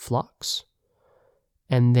also Flux.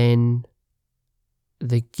 And then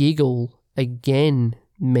the Giggle again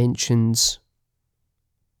mentions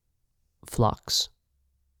Flux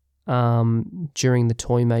during the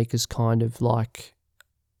Toymakers kind of like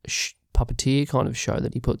puppeteer kind of show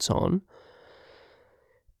that he puts on.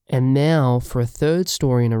 And now, for a 3rd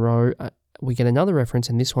story in a row, we get another reference,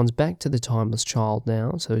 and this one's back to the Timeless Child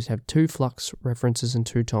now. So we have 2 Flux references and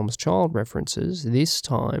 2 Timeless Child references. This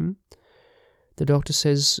time, the Doctor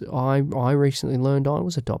says, I recently learned I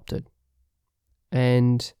was adopted.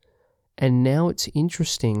 And now it's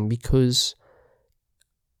interesting because,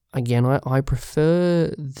 again, I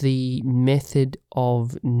prefer the method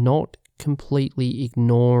of not completely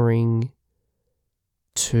ignoring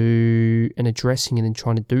to and addressing it and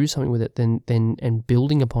trying to do something with it and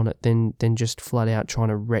building upon it than just flat out trying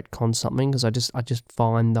to retcon something, because I just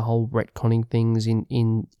find the whole retconning things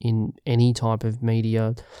in any type of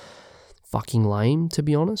media fucking lame, to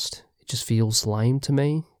be honest. It just feels lame to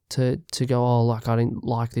me to go, oh, like, I didn't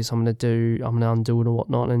like this, I'm gonna undo it or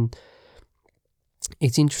whatnot. And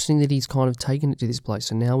it's interesting that he's kind of taken it to this place.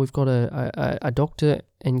 So now we've got a doctor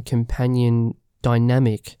and companion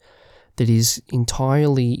dynamic that is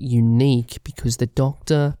entirely unique because the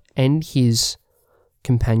doctor and his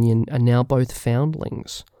companion are now both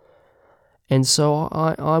foundlings. And so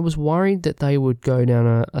I was worried that they would go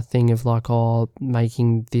down a thing of like,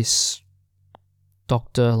 making this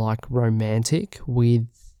doctor like romantic with,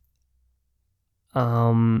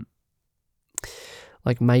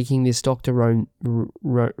 like making this doctor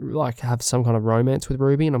like have some kind of romance with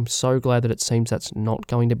Ruby. And I'm so glad that it seems that's not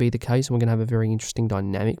going to be the case. And we're going to have a very interesting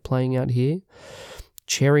dynamic playing out here.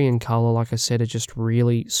 Cherry and Color, like I said, are just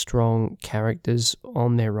really strong characters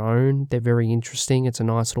on their own. They're very interesting. It's a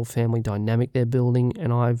nice little family dynamic they're building,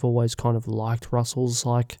 and I've always kind of liked Russell's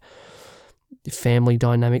like family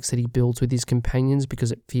dynamics that he builds with his companions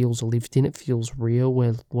because it feels lived in, it feels real.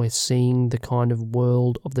 We're seeing the kind of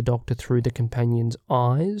world of the Doctor through the companions'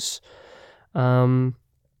 eyes.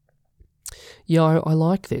 Yeah, I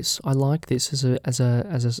like this. I like this as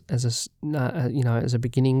a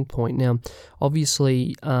beginning point. Now,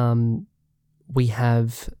 obviously, we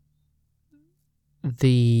have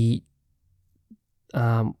the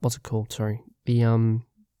what's it called? Sorry,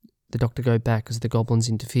 the Doctor go back as the goblins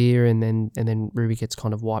interfere, and then Ruby gets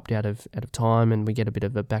kind of wiped out of time, and we get a bit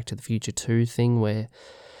of a Back to the Future 2 thing where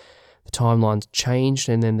the timeline's changed,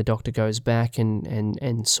 and then the Doctor goes back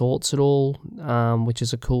and sorts it all, which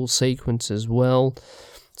is a cool sequence as well.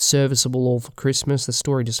 Serviceable all for Christmas. The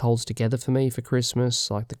story just holds together for me for Christmas.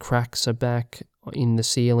 Like the cracks are back in the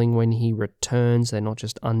ceiling when he returns. They're not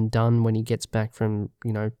just undone when he gets back from,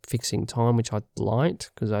 fixing time, which I liked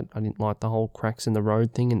because I didn't like the whole cracks in the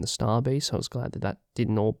road thing in the Starbase. So I was glad that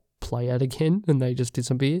didn't all play out again and they just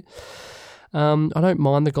disappear. I don't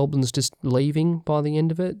mind the goblins just leaving by the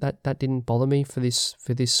end of it. That didn't bother me for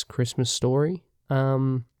this Christmas story.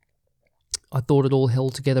 I thought it all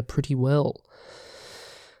held together pretty well.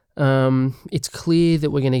 It's clear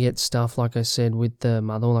that we're going to get stuff, like I said, with the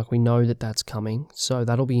mother. Like we know that that's coming, so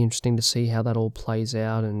that'll be interesting to see how that all plays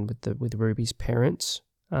out. And with Ruby's parents,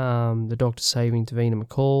 the Doctor saving Davina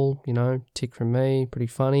McCall, tick from me, pretty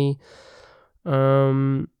funny.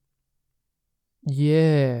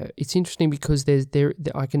 Yeah, it's interesting because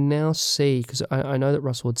I can now see, because I know that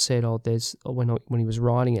Russell had said, when he was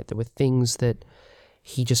writing it, there were things that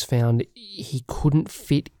he just found he couldn't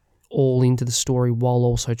fit all into the story while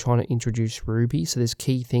also trying to introduce Ruby. So there's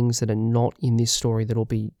key things that are not in this story that'll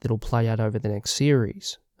play out over the next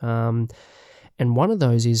series. And one of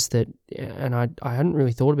those is that, and I hadn't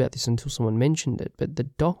really thought about this until someone mentioned it, but the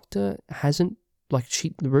Doctor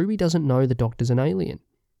Ruby doesn't know the Doctor's an alien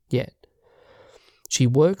yet. She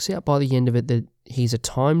works out by the end of it that he's a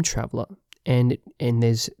time traveler, and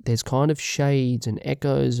there's kind of shades and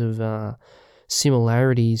echoes of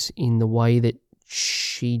similarities in the way that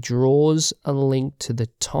she draws a link to the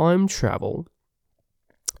time travel,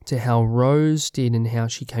 to how Rose did and how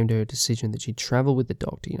she came to her decision that she'd travel with the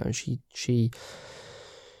Doctor. She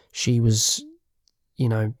was,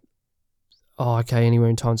 anywhere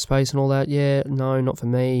in time and space and all that. Yeah, no, not for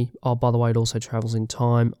me. Oh, by the way, it also travels in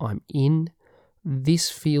time. I'm in. This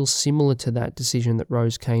feels similar to that decision that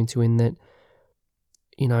Rose came to, in that,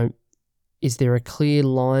 is there a clear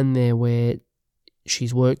line there where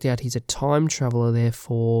she's worked out he's a time traveler,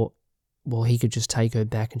 therefore, he could just take her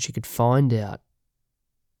back and she could find out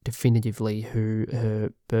definitively who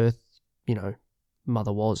her birth,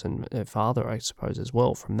 mother was, and her father, I suppose, as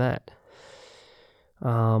well from that.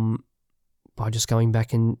 By just going back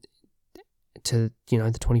to the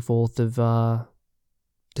 24th of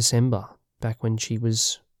December, back when she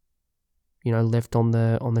was, left on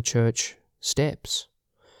the church steps.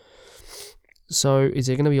 So is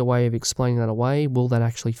there going to be a way of explaining that away? Will that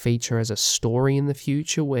actually feature as a story in the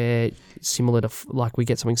future where we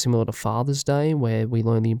get something similar to Father's Day, where we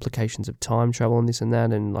learn the implications of time travel and this and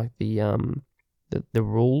that, and like the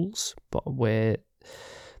rules, but where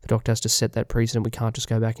the Doctor has to set that precedent, we can't just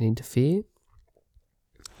go back and interfere?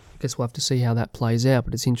 I guess we'll have to see how that plays out,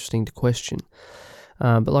 but it's interesting to question.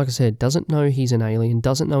 But like I said, doesn't know he's an alien,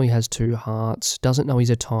 doesn't know he has two hearts, doesn't know he's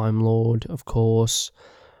a Time Lord, of course.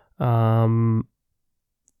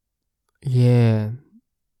 Yeah.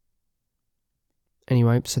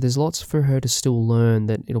 Anyway, so there's lots for her to still learn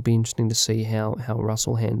that it'll be interesting to see how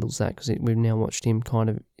Russell handles that, because we've now watched him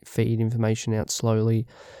kind of feed information out slowly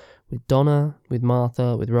with Donna, with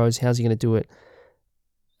Martha, with Rose. How's he going to do it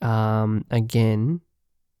again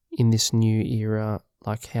in this new era?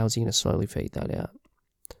 Like, how's he going to slowly feed that out?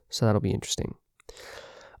 So that'll be interesting.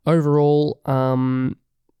 Overall,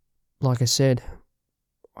 like I said,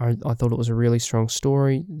 I thought it was a really strong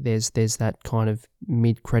story. There's that kind of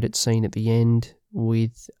mid-credit scene at the end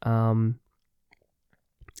with,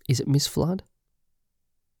 is it Miss Flood?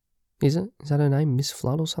 Is it? Is that her name? Miss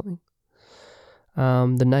Flood or something?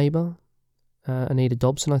 The neighbour, Anita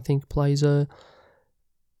Dobson, I think, plays her.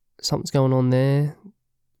 Something's going on there.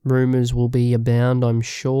 Rumours will be abound, I'm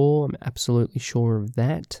sure. I'm absolutely sure of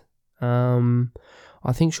that.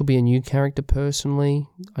 I think she'll be a new character personally.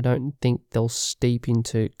 I don't think they'll steep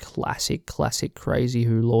into classic Crazy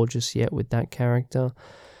Who lore just yet with that character.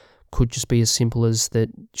 Could just be as simple as that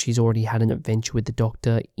she's already had an adventure with the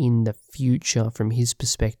Doctor in the future from his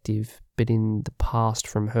perspective, but in the past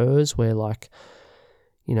from hers, where like,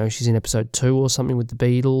 you know, she's in episode 2 or something with the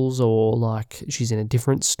Beatles, or like she's in a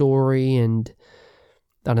different story, and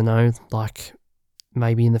I don't know, like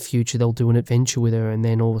maybe in the future they'll do an adventure with her, and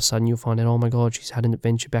then all of a sudden you'll find out, oh my god, she's had an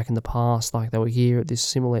adventure back in the past, like they were here at this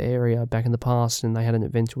similar area back in the past and they had an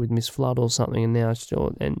adventure with Miss Flood or something, and now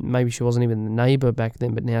and maybe she wasn't even the neighbour back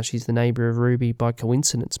then, but now she's the neighbour of Ruby by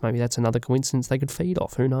coincidence. Maybe that's another coincidence they could feed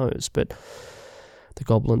off, who knows, but the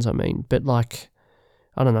goblins, I mean. But like,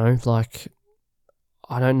 I don't know, like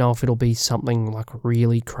I don't know if it'll be something like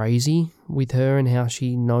really crazy with her and how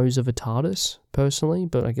she knows of a TARDIS personally,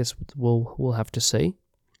 but I guess we'll have to see.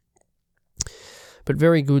 But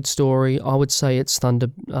very good story. I would say it's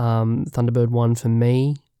Thunderbird 1 for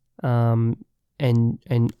me. And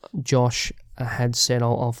Josh had said,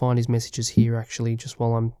 I'll find his messages here actually, just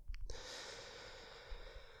while I'm.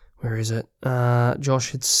 Where is it?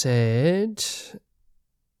 Josh had said.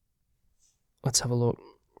 Let's have a look.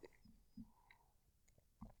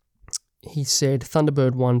 He said,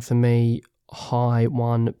 Thunderbird 1 for me, high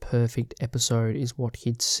 1, perfect episode is what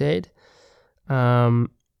he'd said.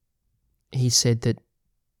 He said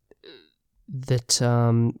that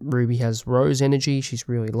Ruby has Rose energy. She's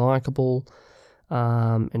really likable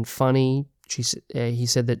and funny. He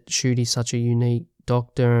said that Ncuti's such a unique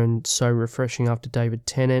Doctor and so refreshing after David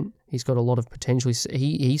Tennant. He's got a lot of potential.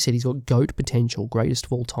 He said he's got GOAT potential, greatest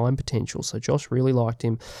of all time potential. So Josh really liked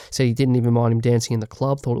him. Said he didn't even mind him dancing in the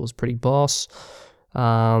club, thought it was pretty boss.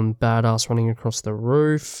 Badass running across the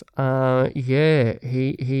roof. Yeah,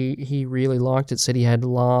 he really liked it. Said he had to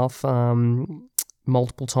laugh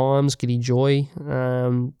multiple times, giddy joy.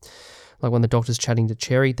 Like when the Doctor's chatting to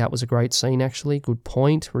Cherry, that was a great scene actually. Good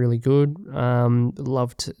point, really good.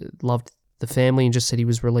 Loved the family, and just said he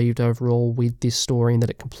was relieved overall with this story and that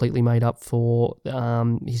it completely made up for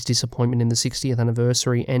his disappointment in the 60th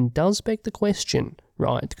anniversary, and does beg the question,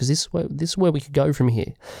 right, because this is where we could go from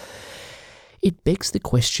here. It begs the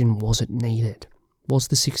question, was it needed? Was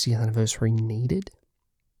the 60th anniversary needed?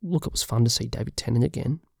 Look, it was fun to see David Tennant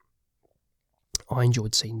again. I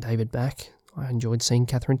enjoyed seeing David back. I enjoyed seeing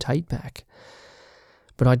Catherine Tate back.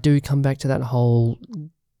 But I do come back to that whole...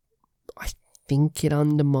 I think it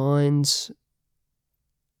undermines...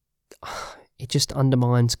 It just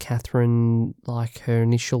undermines Catherine, like her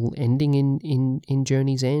initial ending in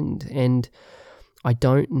Journey's End. And I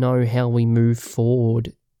don't know how we move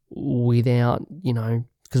forward without, you know,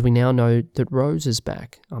 because we now know that Rose is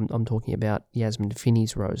back. I'm talking about Yasmin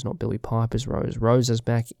Finney's Rose, not Billie Piper's Rose. Rose is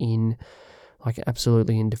back in, like,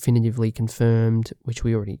 absolutely and definitively confirmed, which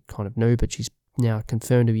we already kind of knew, but she's now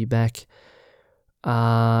confirmed to be back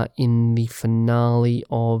in the finale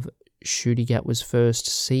of Ncuti Gatwa's first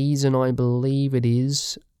season, I believe it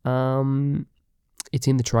is. It's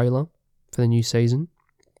in the trailer for the new season.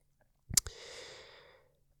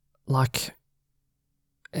 Like,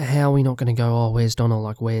 how are we not going to go, oh, where's Donna?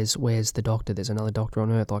 Like, where's the Doctor? There's another Doctor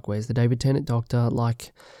on Earth. Like, where's the David Tennant Doctor?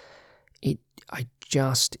 Like, it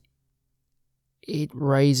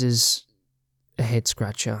raises a head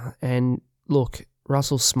scratcher. And look,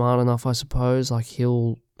 Russell's smart enough, I suppose. Like,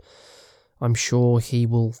 I'm sure he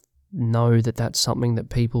will know that that's something that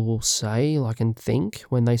people will say, like, and think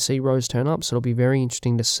when they see Rose turn up. So it'll be very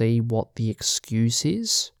interesting to see what the excuse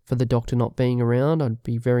is for the Doctor not being around. I'd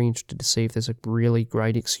be very interested to see if there's a really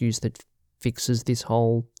great excuse that fixes this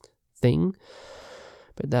whole thing.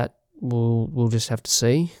 But that we'll just have to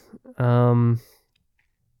see.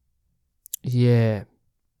 Yeah.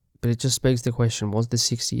 But it just begs the question, was the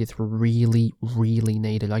 60th really, really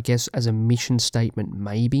needed? I guess as a mission statement,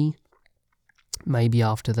 maybe. Maybe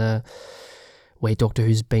after where Doctor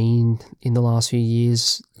Who's been in the last few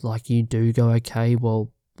years, like, you do go, okay,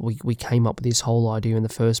 well, we came up with this whole idea in the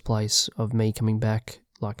first place of me coming back.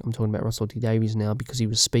 Like, I'm talking about Russell T Davies now, because he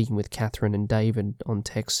was speaking with Catherine and David on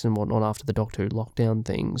text and whatnot after the Doctor Who lockdown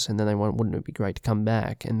things, and then they went, wouldn't it be great to come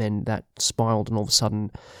back? And then that spiraled, and all of a sudden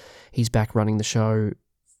he's back running the show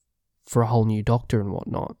for a whole new Doctor and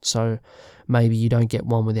whatnot. So maybe you don't get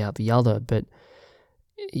one without the other, but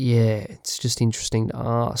yeah, it's just interesting to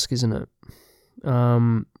ask, isn't it?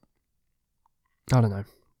 I don't know.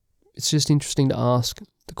 It's just interesting to ask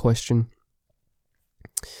the question.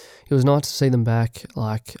 It was nice to see them back.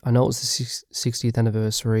 Like, I know it was the 60th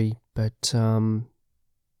anniversary, but I'm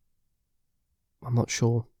not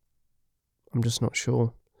sure. I'm just not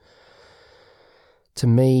sure. To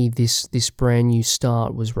me, this brand new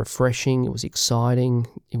start was refreshing. It was exciting.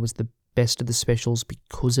 It was the best of the specials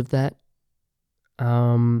because of that.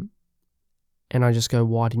 And I just go,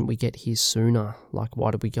 why didn't we get here sooner? Like,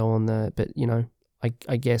 why did we go on the... But, you know, I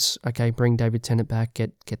guess, okay, bring David Tennant back,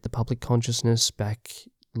 get the public consciousness back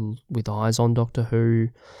with eyes on Doctor Who,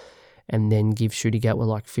 and then give Ncuti Gatwa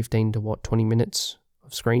like 15 to 20 minutes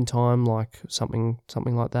of screen time, like something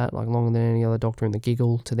like that, like longer than any other Doctor in the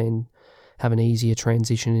giggle, to then have an easier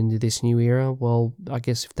transition into this new era. Well, I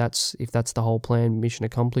guess if that's the whole plan, mission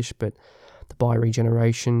accomplished. But the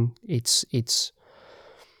bi-regeneration, it's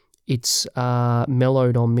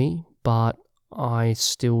mellowed on me, but I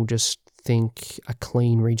still just think a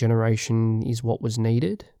clean regeneration is what was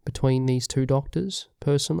needed between these two Doctors,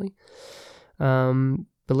 personally. But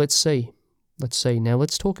let's see. Now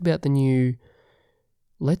let's talk about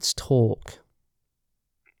let's talk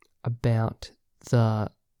about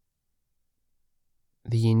the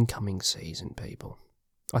incoming season, people.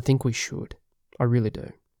 I think we should. I really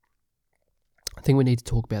do. I think we need to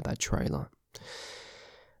talk about that trailer.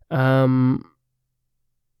 Now,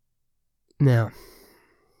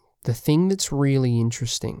 the thing that's really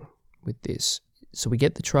interesting with this, so we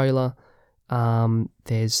get the trailer,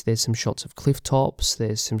 there's some shots of cliff tops,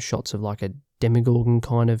 there's some shots of like a Demogorgon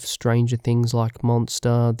kind of Stranger Things like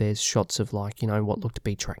monster, there's shots of like, you know, what look to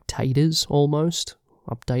be tractators almost,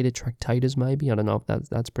 updated tractators maybe, I don't know if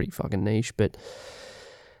that's pretty fucking niche, but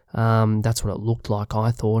that's what it looked like,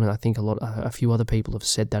 I thought, and I think a few other people have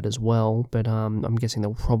said that as well, but I'm guessing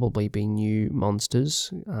there'll probably be new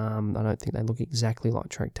monsters. I don't think they look exactly like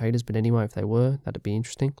tractators, but anyway, if they were, that'd be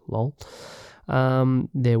interesting, lol.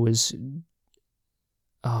 There was,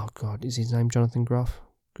 oh god, is his name Jonathan Groff?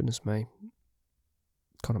 Goodness me.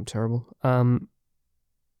 God, I'm terrible. But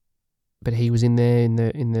he was in there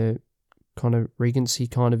in the kind of Regency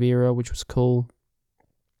kind of era, which was cool.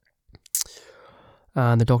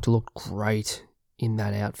 The Doctor looked great in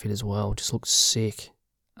that outfit as well. Just looked sick.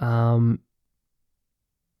 Calling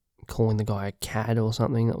the guy a cad or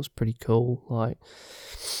something, that was pretty cool. Like,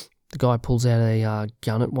 the guy pulls out a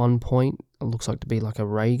gun at one point. It looks like to be like a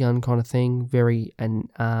ray gun kind of thing. Very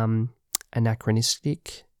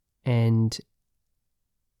anachronistic. And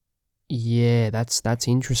yeah, that's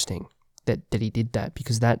interesting that he did that,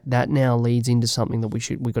 because that now leads into something that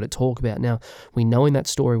we've got to talk about. Now, we know in that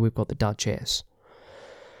story we've got the Duchess.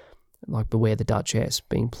 Like Beware the Duchess,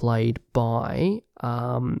 being played by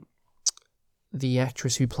the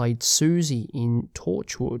actress who played Susie in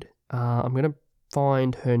Torchwood. I'm going to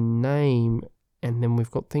find her name, and then we've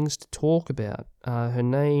got things to talk about. Her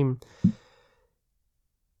name,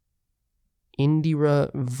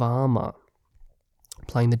 Indira Varma,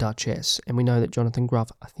 playing the Duchess. And we know that Jonathan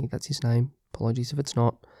Groff, I think that's his name, apologies if it's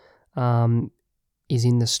not, is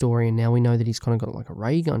in the story, and now we know that he's kind of got like a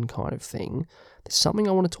ray gun kind of thing. There's something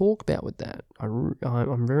I want to talk about with that.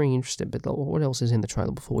 I'm very interested, but what else is in the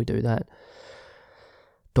trailer before we do that?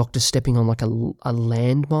 Doctor stepping on like a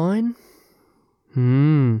landmine?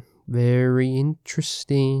 Very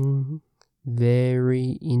interesting.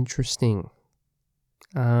 Very interesting.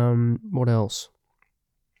 What else?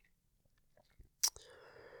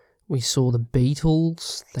 We saw the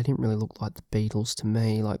Beatles. They didn't really look like the Beatles to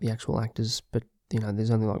me, like the actual actors, but you know,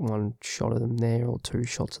 there's only like one shot of them there, or two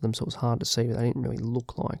shots of them, so it was hard to see, but they didn't really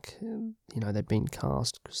look like, you know, they'd been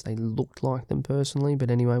cast, because they looked like them personally,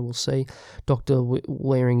 but anyway, we'll see. Doctor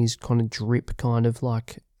wearing his kind of drip, kind of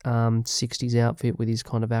like 60s outfit with his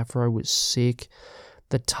kind of afro was sick.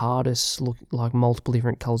 The TARDIS looked like multiple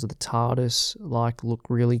different colours of the TARDIS, like looked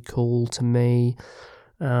really cool to me.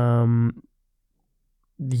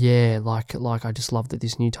 Yeah, like I just love that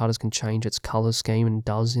this new TARDIS can change its colour scheme, and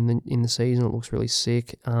does in the season. It looks really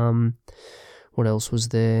sick. What else was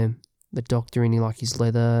there? The Doctor in like his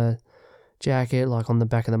leather jacket, like on the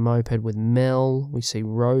back of the moped with Mel. We see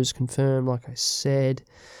Rose confirmed, like I said.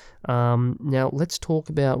 Now let's talk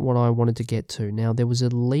about what I wanted to get to. Now there was a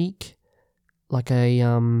leak, like a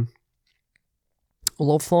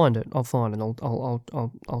Well, I'll find it. I'll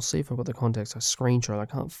see if I've got the context. I screenshot. I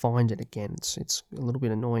can't find it again. It's a little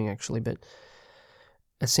bit annoying actually, but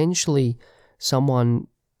essentially, someone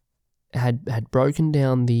had broken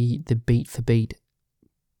down the beat for beat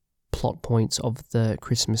plot points of the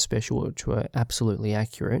Christmas special, which were absolutely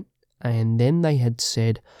accurate, and then they had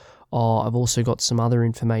said, "Oh, I've also got some other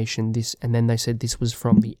information." And then they said this was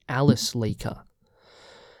from the Alice leaker.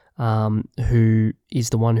 who is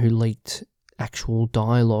the one who leaked actual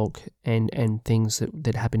dialogue and things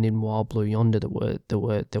that happened in Wild Blue Yonder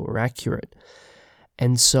that were accurate.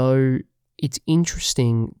 And so it's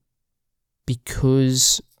interesting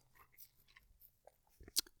because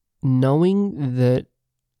knowing that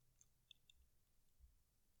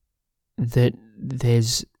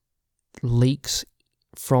there's leaks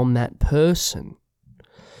from that person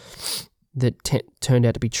that turned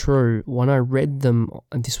out to be true, when I read them,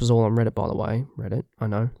 and this was all on Reddit, by the way, Reddit, I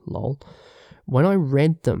know, lol. When I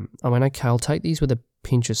read them, I went, okay, I'll take these with a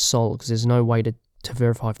pinch of salt because there's no way to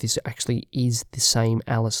verify if this actually is the same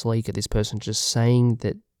Alice Leaker, this person just saying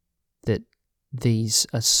that these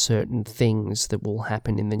are certain things that will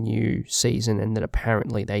happen in the new season and that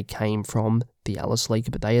apparently they came from the Alice Leaker,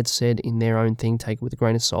 but they had said in their own thing, take it with a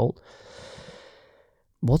grain of salt.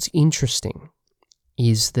 What's interesting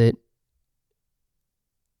is that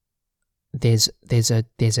there's a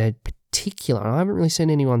particular, I haven't really seen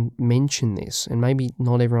anyone mention this, and maybe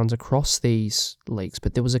not everyone's across these leaks,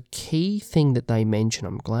 but there was a key thing that they mentioned.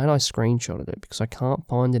 I'm glad I screenshotted it because I can't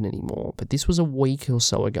find it anymore, but this was a week or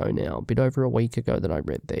so ago now, a bit over a week ago that I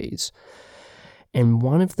read these, and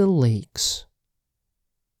one of the leaks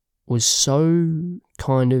was so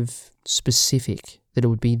kind of specific that it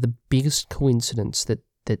would be the biggest coincidence that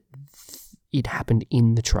it happened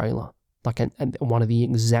in the trailer. Like one of the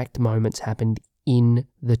exact moments happened in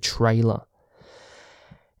the trailer.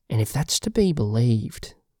 And if that's to be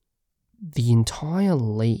believed, the entire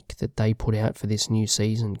leak that they put out for this new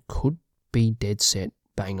season could be dead set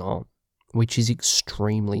bang on, which is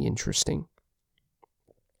extremely interesting.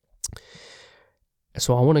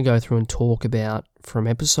 So I want to go through and talk about from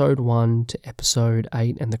episode 1 to episode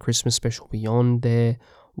 8 and the Christmas special beyond there,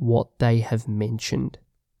 what they have mentioned,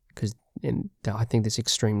 because I think there's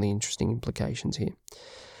extremely interesting implications here.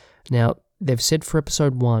 Now, they've said for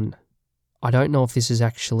episode 1, I don't know if this is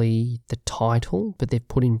actually the title, but they've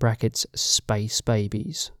put in brackets Space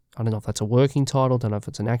Babies. I don't know if that's a working title, don't know if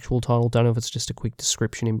it's an actual title, don't know if it's just a quick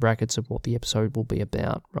description in brackets of what the episode will be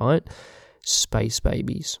about, right? Space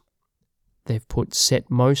Babies. They've put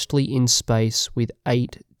set mostly in space with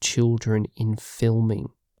 8 children in filming.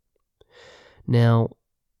 Now,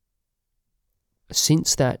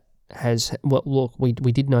 since that has, well, look, we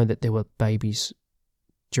did know that there were babies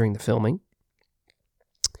during the filming.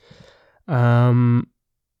 Well,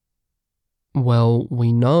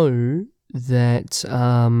 we know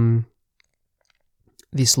that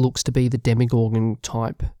this looks to be the Demogorgon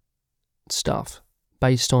type stuff,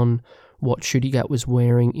 based on what Ncuti Gatwa was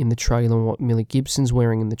wearing in the trailer and what Millie Gibson's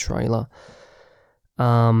wearing in the trailer.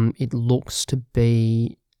 It looks to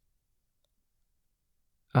be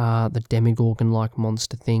the Demogorgon-like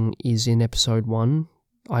monster thing is in episode 1.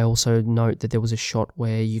 I also note that there was a shot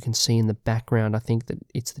where you can see in the background, I think that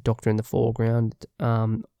it's the Doctor in the foreground.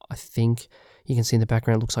 I think you can see in the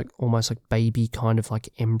background, it looks like almost like baby kind of like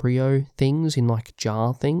embryo things in like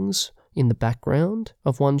jar things in the background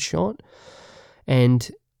of one shot.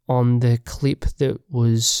 And on the clip that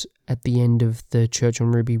was at the end of the Church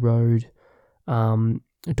on Ruby Road,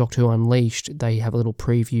 Doctor Who Unleashed, they have a little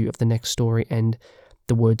preview of the next story and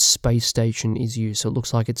the word space station is used. So it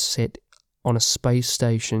looks like it's set on a space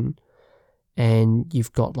station and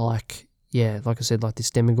you've got like I said, like this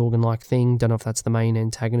Demogorgon-like thing. Don't know if that's the main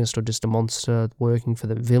antagonist or just a monster working for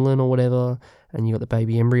the villain or whatever. And you got the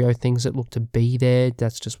baby embryo things that look to be there.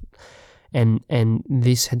 That's just... And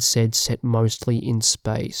this had said set mostly in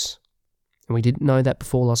space. And we didn't know that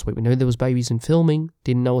before last week. We knew there was babies in filming.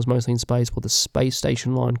 Didn't know it was mostly in space. Well, the space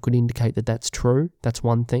station line could indicate that that's true. That's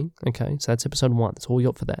one thing. Okay, so that's episode 1. That's all we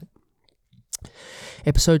got for that.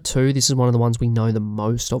 Episode 2, this is one of the ones we know the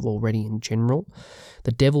most of already in general.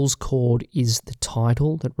 The Devil's Cord is the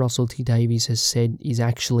title that Russell T Davies has said is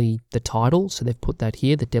actually the title, so they've put that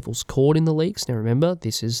here, the Devil's Cord in the leaks. Now remember,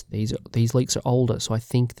 these leaks are older, so I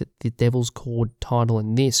think that the Devil's Cord title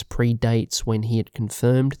in this predates when he had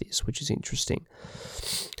confirmed this, which is interesting.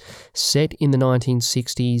 Set in the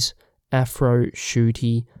 1960s, Afro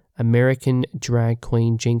Ncuti, American drag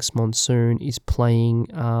queen Jinx Monsoon is playing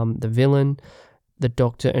the villain. The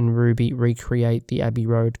Doctor and Ruby recreate the Abbey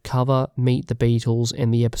Road cover, meet the Beatles,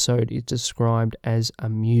 and the episode is described as a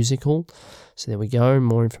musical. So there we go,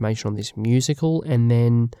 more information on this musical. And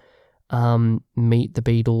then meet the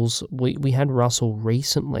Beatles. We had Russell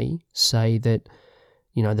recently say that,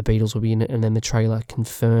 you know, the Beatles will be in it, and then the trailer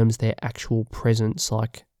confirms their actual presence,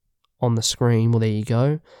 like, on the screen. Well, there you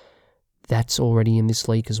go. That's already in this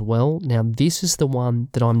leak as well. Now, this is the one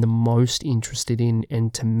that I'm the most interested in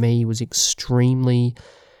and to me was extremely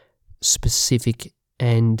specific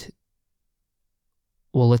and,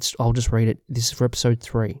 well, I'll just read it. This is for episode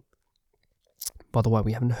 3. By the way,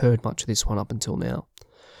 we haven't heard much of this one up until now.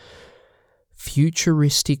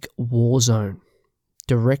 Futuristic Warzone,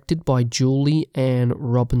 directed by Julie Ann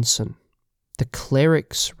Robinson. The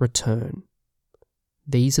Clerics return.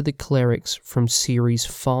 These are the Clerics from Series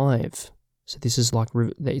 5. So this is like,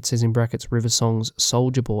 it says in brackets, River Song's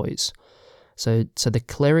Soldier Boys. So the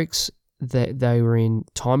Clerics, they were in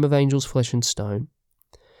Time of Angels, Flesh and Stone.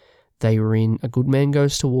 They were in A Good Man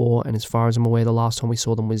Goes to War, and as far as I'm aware, the last time we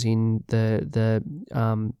saw them was in the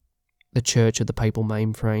Church of the Papal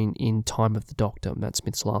Mainframe in Time of the Doctor, Matt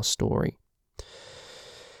Smith's last story.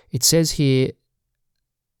 It says here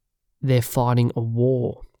they're fighting a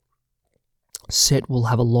war. Set will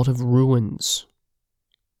have a lot of ruins.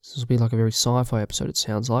 This will be like a very sci-fi episode, it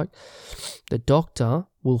sounds like. The Doctor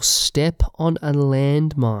will step on a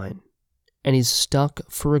landmine and is stuck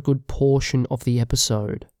for a good portion of the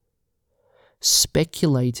episode.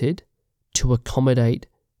 Speculated to accommodate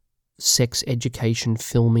sex education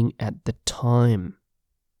filming at the time.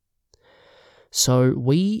 So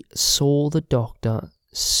we saw the Doctor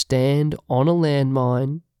stand on a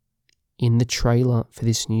landmine in the trailer for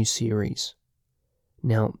this new series.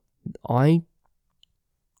 Now, I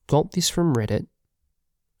got this from Reddit,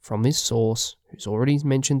 from this source, who's already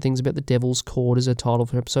mentioned things about the Devil's Court as a title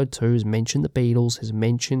for episode 2, has mentioned the Beatles, has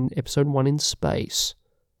mentioned episode 1 in space,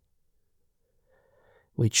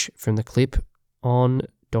 which, from the clip on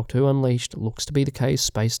Doctor Who Unleashed, looks to be the case.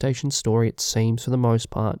 Space station story, it seems, for the most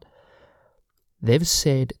part. They've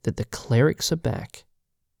said that the Clerics are back,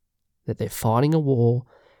 that they're fighting a war,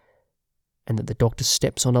 and that the Doctor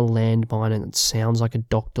steps on a landmine, and it sounds like a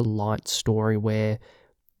Dr. Light story where,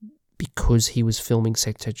 because he was filming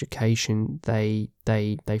sex education, they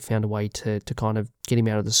found a way to kind of get him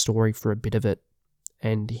out of the story for a bit of it,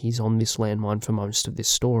 and he's on this landmine for most of this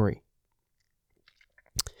story.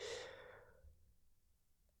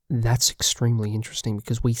 That's extremely interesting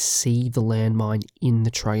because we see the landmine in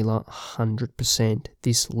the trailer 100%.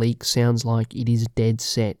 This leak sounds like it is dead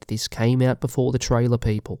set. This came out before the trailer,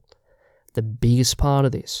 people. The biggest part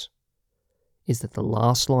of this is that the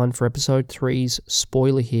last line for episode 3's,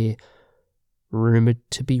 spoiler here, rumoured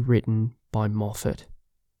to be written by Moffat.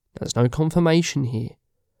 There's no confirmation here,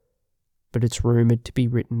 but it's rumoured to be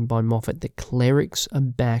written by Moffat. The Clerics are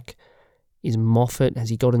back. Is Moffat, has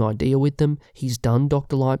he got an idea with them? He's done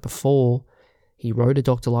Dr. Light before. He wrote a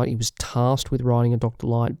Dr. Light. He was tasked with writing a Dr.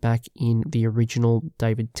 Light back in the original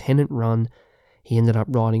David Tennant run. He ended up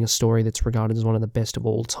writing a story that's regarded as one of the best of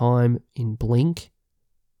all time in Blink,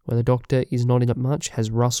 where the Doctor is not in it much. Has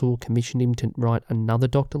Russell commissioned him to write another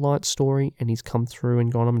Dr. Light story, and he's come through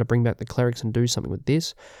and gone, I'm going to bring back the Clerics and do something with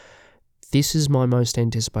this. This is my most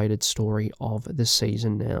anticipated story of the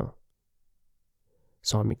season now.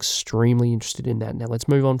 So I'm extremely interested in that. Now let's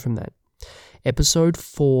move on from that. Episode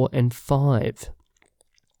 4 and 5.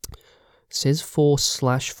 Says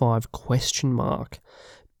 4/5 question mark.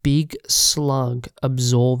 Big slug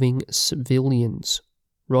absorbing civilians.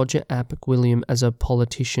 Roger William as a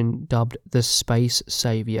politician dubbed the Space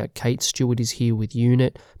Saviour. Kate Stewart is here with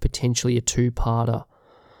Unit, potentially a 2-parter.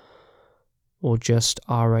 Or just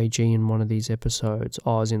RAG in one of these episodes.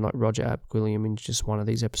 Oh, as in like Roger William in just one of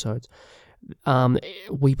these episodes.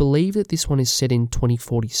 We believe that this one is set in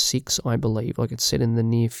 2046, I believe. Like it's set in the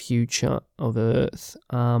near future of Earth.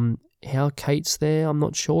 How Kate's there, I'm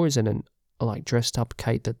not sure. Is it an like dressed up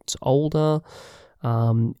Kate that's older?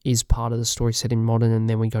 Is part of the story set in modern and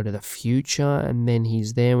then we go to the future and then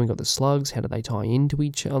he's there and we got the slugs? How do they tie into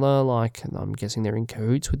each other? Like, I'm guessing they're in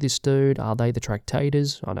cahoots with this dude. Are they the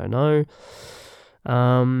Tractators? I don't know.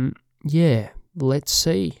 Yeah, let's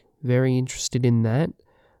see. Very interested in that.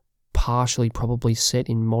 Partially probably set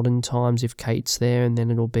in modern times if Kate's there, and then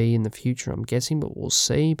it'll be in the future, I'm guessing, but we'll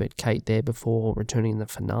see. But Kate there before returning in the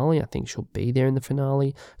finale. I think she'll be there in the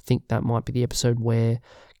finale. I think that might be the episode where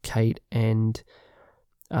Kate and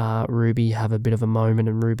Ruby have a bit of a moment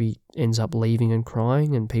and Ruby ends up leaving and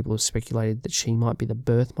crying, and people have speculated that she might be the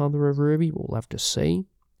birth mother of Ruby. We'll have to see.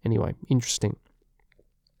 Anyway, interesting.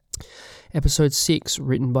 Episode 6,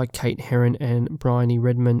 written by Kate Herron and Brian E.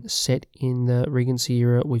 Redman, set in the Regency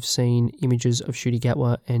era. We've seen images of Ncuti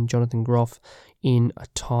Gatwa and Jonathan Groff in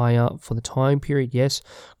attire for the time period. Yes,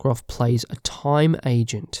 Groff plays a time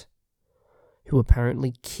agent who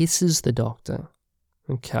apparently kisses the Doctor.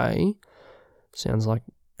 Okay. Sounds like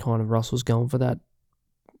kind of Russell's going for that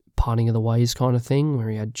parting of the ways kind of thing, where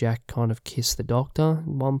he had Jack kind of kiss the Doctor at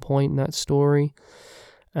one point in that story.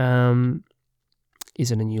 Is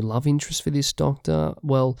it a new love interest for this Doctor?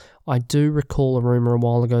 Well, I do recall a rumour a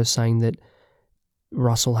while ago saying that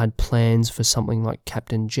Russell had plans for something like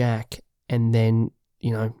Captain Jack, and then,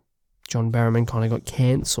 John Barrowman kind of got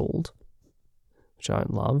cancelled. which I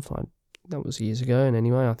don't love. That was years ago, and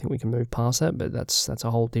anyway, I think we can move past that, but that's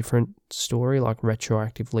a whole different story. Like,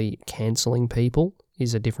 retroactively cancelling people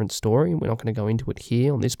is a different story, and we're not going to go into it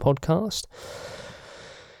here on this podcast.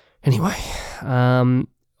 Anyway,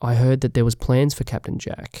 I heard that there was plans for Captain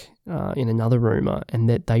Jack in another rumour, and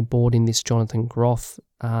that they brought in this Jonathan Groff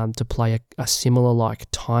to play a similar like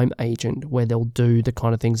time agent, where they'll do the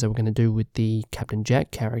kind of things they were going to do with the Captain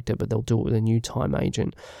Jack character, but they'll do it with a new time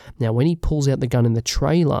agent. Now, when he pulls out the gun in the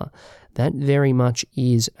trailer, that very much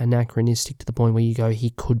is anachronistic to the point where you go, he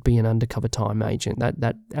could be an undercover time agent.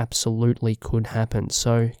 That absolutely could happen.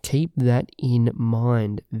 So keep that in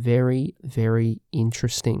mind. Very, very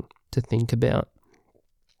interesting to think about.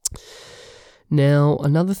 Now,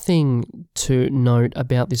 another thing to note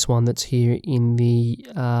about this one that's here in the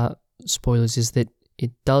spoilers is that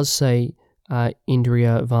it does say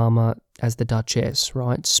Indira Varma as the Duchess,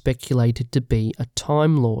 right? Speculated to be a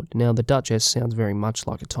Time Lord. Now, the Duchess sounds very much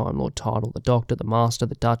like a Time Lord title. The Doctor, the Master,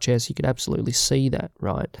 the Duchess, you could absolutely see that,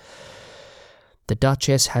 right? The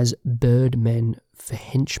Duchess has birdmen for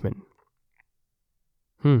henchmen.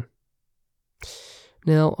 Now,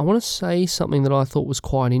 I want to say something that I thought was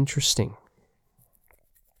quite interesting.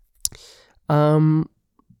 Like,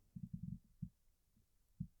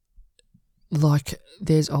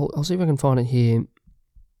 I'll see if I can find it here.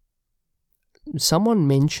 Someone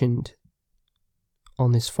mentioned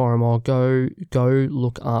on this forum, I'll go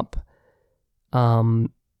look up,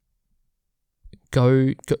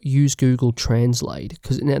 use Google Translate,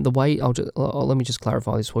 because now the way let me just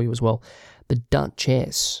clarify this for you as well. The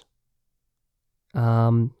Duchess,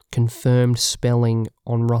 confirmed spelling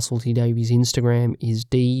on Russell T Davies' Instagram is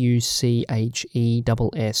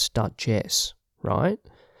Duchess, Duchess, right?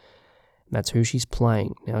 That's who she's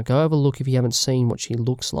playing. Now go have a look if you haven't seen what she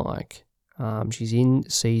looks like. She's in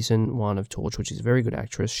season 1 of Torch, which is a very good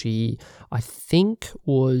actress. She, I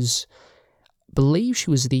believe she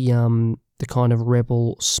was the kind of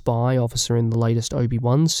rebel spy officer in the latest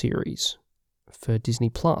Obi-Wan series for Disney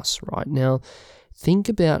Plus, right? Now, think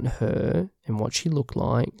about her and what she looked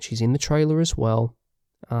like. She's in the trailer as well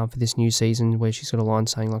for this new season, where she's got a line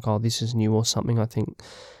saying like, "Oh, this is new" or something, I think.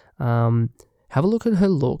 Have a look at her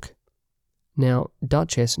look. Now,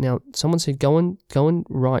 Duchess. Now, someone said go and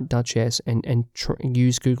write Duchess and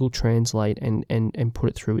use Google Translate and put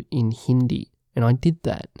it through in Hindi, and I did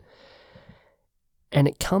that, and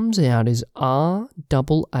it comes out as Raanee,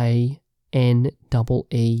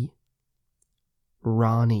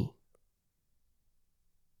 Rani.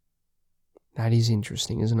 That is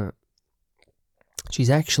interesting, isn't it? She's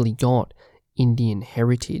actually got Indian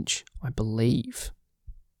heritage, I believe.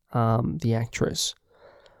 The actress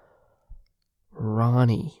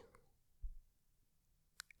Rani,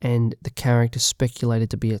 and the character speculated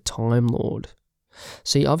to be a Time Lord.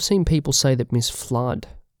 See, I've seen people say that Miss Flood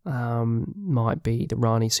might be the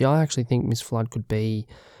Rani. See, I actually think Miss Flood could be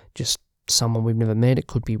just someone we've never met. It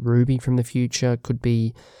could be Ruby from the future. It could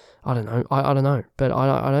be, I don't know. I don't know. But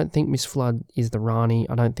I don't think Miss Flood is the Rani.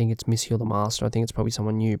 I don't think it's Missy or the Master. I think it's probably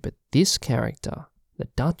someone new. But this character, the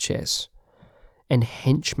Duchess, and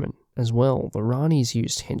henchmen as well. The Rani's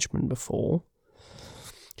used henchmen before.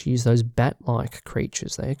 She used those bat-like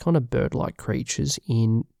creatures. They're kind of bird-like creatures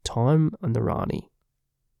in Time and the Rani.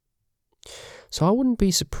 So I wouldn't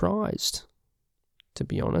be surprised, to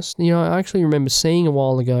be honest. You know, I actually remember seeing a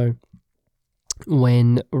while ago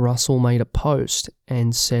when Russell made a post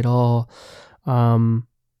and said,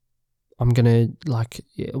 I'm going to, like,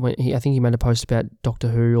 I think he made a post about Doctor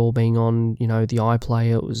Who all being on, you know, the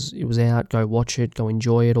iPlayer. It was out, go watch it, go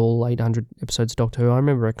enjoy it, all 800 episodes of Doctor Who. I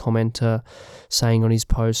remember a commenter saying on his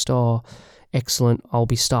post, "Oh, excellent, I'll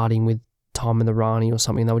be starting with Time in the Rani," or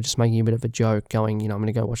something. They were just making a bit of a joke, going, you know, I'm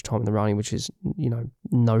going to go watch Time in the Rani, which is, you know,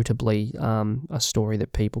 notably a story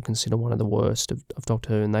that people consider one of the worst of Doctor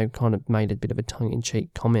Who, and they kind of made a bit of a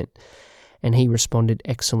tongue-in-cheek comment. And he responded,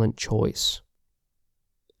 "Excellent choice."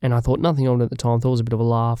 And I thought nothing of it at the time. I thought it was a bit of a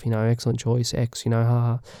laugh, you know, excellent choice, X, you know,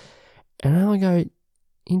 haha. And now I go,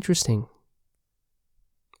 interesting.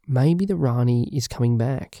 Maybe the Rani is coming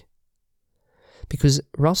back. Because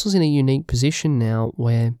Russell's in a unique position now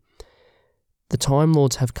where the Time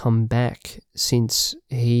Lords have come back since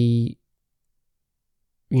he,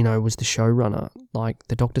 you know, was the showrunner. Like,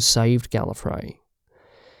 the Doctor saved Gallifrey.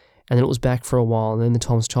 And then it was back for a while, and then the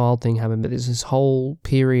Tom's Child thing happened. But there's this whole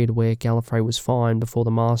period where Gallifrey was fine before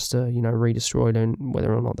the Master, you know, redestroyed, and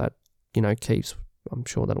whether or not that, you know, keeps, I'm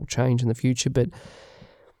sure that'll change in the future. But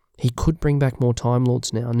he could bring back more Time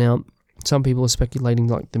Lords now. Now, some people are speculating,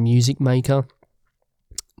 like, the Music Maker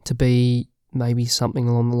to be maybe something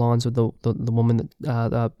along the lines of the woman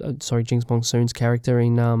that, Jinx Monsoon's character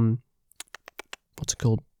in, what's it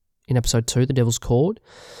called? In episode 2, The Devil's Cord.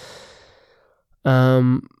 Very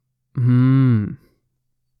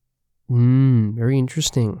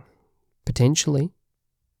interesting. Potentially.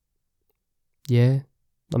 Yeah.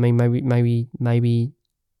 I mean, maybe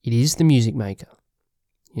it is the music maker.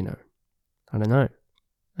 You know, I don't know.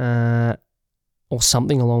 Or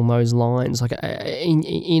something along those lines. Like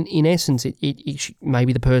in essence, it may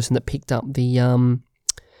be the person that picked up the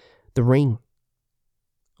ring,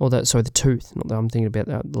 or the tooth. Not that I'm thinking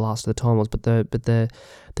about the last of the Time Lords, but the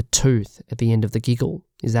tooth at the end of the giggle.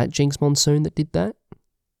 Is that Jinx Monsoon that did that?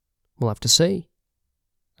 We'll have to see.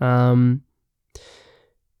 Are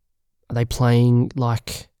they playing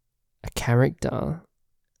like a character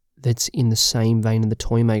that's in the same vein of the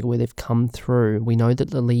Toymaker, where they've come through? We know that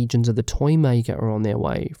the legions of the Toymaker are on their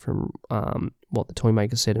way from what the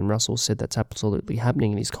Toymaker said, and Russell said that's absolutely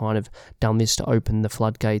happening, and he's kind of done this to open the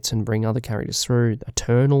floodgates and bring other characters through. The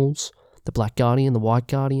Eternals, the Black Guardian, the White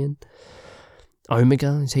Guardian.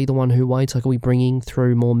 Omega, is he the one who waits? Like, are we bringing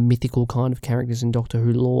through more mythical kind of characters in Doctor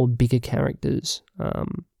Who lore, bigger characters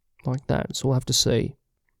like that? So we'll have to see.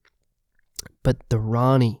 But the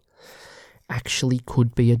Rani actually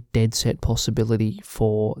could be a dead set possibility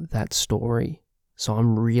for that story. So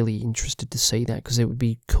I'm really interested to see that, because it would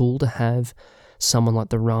be cool to have someone like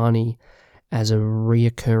the Rani as a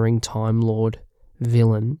reoccurring Time Lord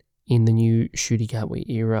villain in the new Ncuti Gatwa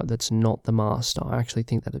era that's not the Master. I actually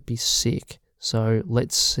think that would be sick. So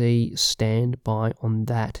let's see, stand by on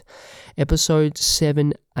that. Episode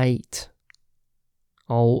 7, 8.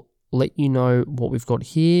 I'll let you know what we've got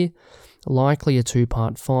here. Likely a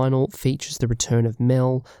 2-part final, features the return of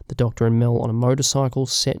Mel, the Doctor and Mel on a motorcycle,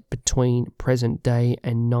 set between present day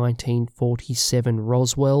and 1947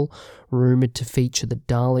 Roswell, rumoured to feature the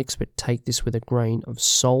Daleks, but take this with a grain of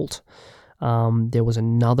salt. There was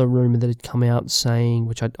another rumour that had come out saying,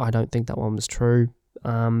 which I don't think that one was true,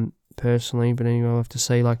 personally, but anyway, I'll have to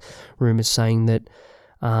see, like, rumours saying that,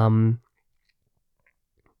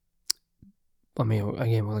 I mean,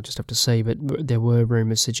 again, we'll just have to see, but there were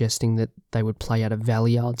rumours suggesting that they would play out a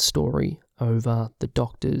Valeyard story over the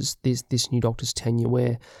Doctor's, this new Doctor's tenure,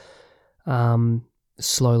 where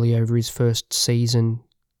slowly over his first season,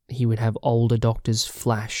 he would have older Doctors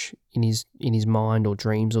flash in his mind or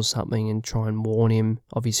dreams or something and try and warn him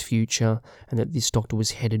of his future, and that this Doctor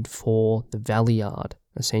was headed for the Valeyard,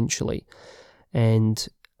 essentially, and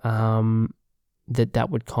that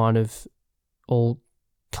would kind of all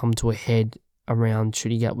come to a head around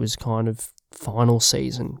Ncuti Gatwa's kind of final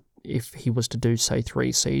season, if he was to do, say,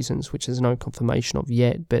 3 seasons, which there's no confirmation of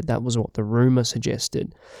yet, but that was what the rumour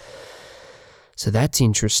suggested. So that's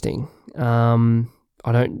interesting. I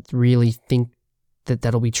don't really think that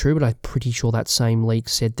that'll be true, but I'm pretty sure that same leak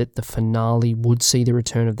said that the finale would see the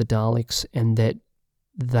return of the Daleks, and that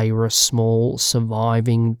they were a small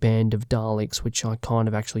surviving band of Daleks, which I kind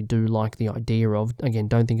of actually do like the idea of. Again,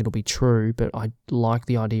 don't think it'll be true, but I like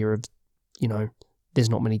the idea of, you know, there's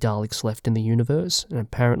not many Daleks left in the universe, and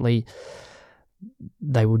apparently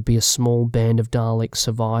they would be a small band of Dalek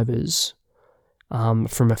survivors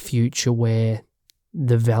from a future where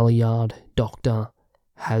the Valeyard Doctor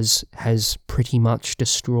has pretty much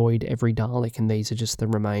destroyed every Dalek, and these are just the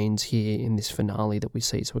remains here in this finale that we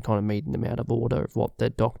see. So we're kind of meeting them out of order of what the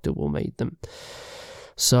Doctor will meet them.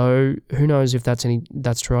 So who knows if that's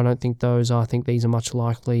true? I don't think those are. I think these are much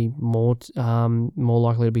likely more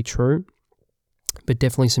likely to be true. But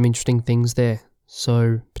definitely some interesting things there.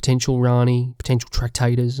 So potential Rani, potential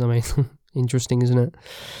Tractators. I mean, interesting, isn't it?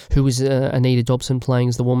 Who is Anita Dobson playing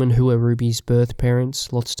as the woman? Who are Ruby's birth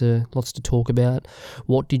parents? Lots to talk about.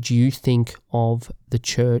 What did you think of the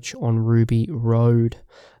church on Ruby Road?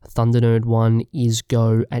 Thundernerd1 is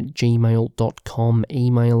go@gmail.com.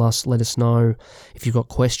 Email us, let us know. If you've got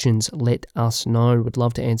questions, let us know. We'd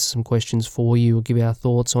love to answer some questions for you or give our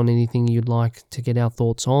thoughts on anything you'd like to get our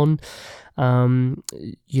thoughts on.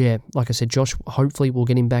 Like I said, Josh, hopefully we'll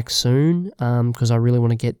get him back soon, because I really want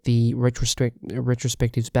to get the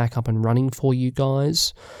retrospectives back up and running for you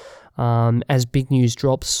guys. As big news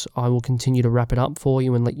drops, I will continue to wrap it up for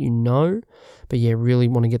you and let you know. But yeah, really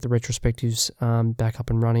want to get the retrospectives back up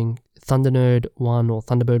and running. Thundernerd1 or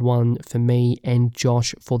Thunderbird1 for me, and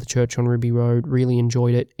Josh for the Church on Ruby Road. Really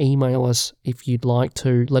enjoyed it. Email us if you'd like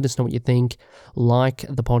to. Let us know what you think. Like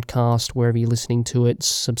the podcast wherever you're listening to it.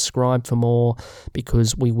 Subscribe for more,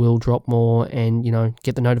 because we will drop more, and, you know,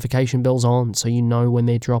 get the notification bells on so you know when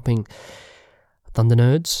they're dropping.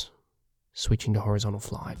 Thundernerds, switching to horizontal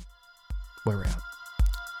flight. We're out.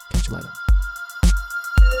 Catch you later.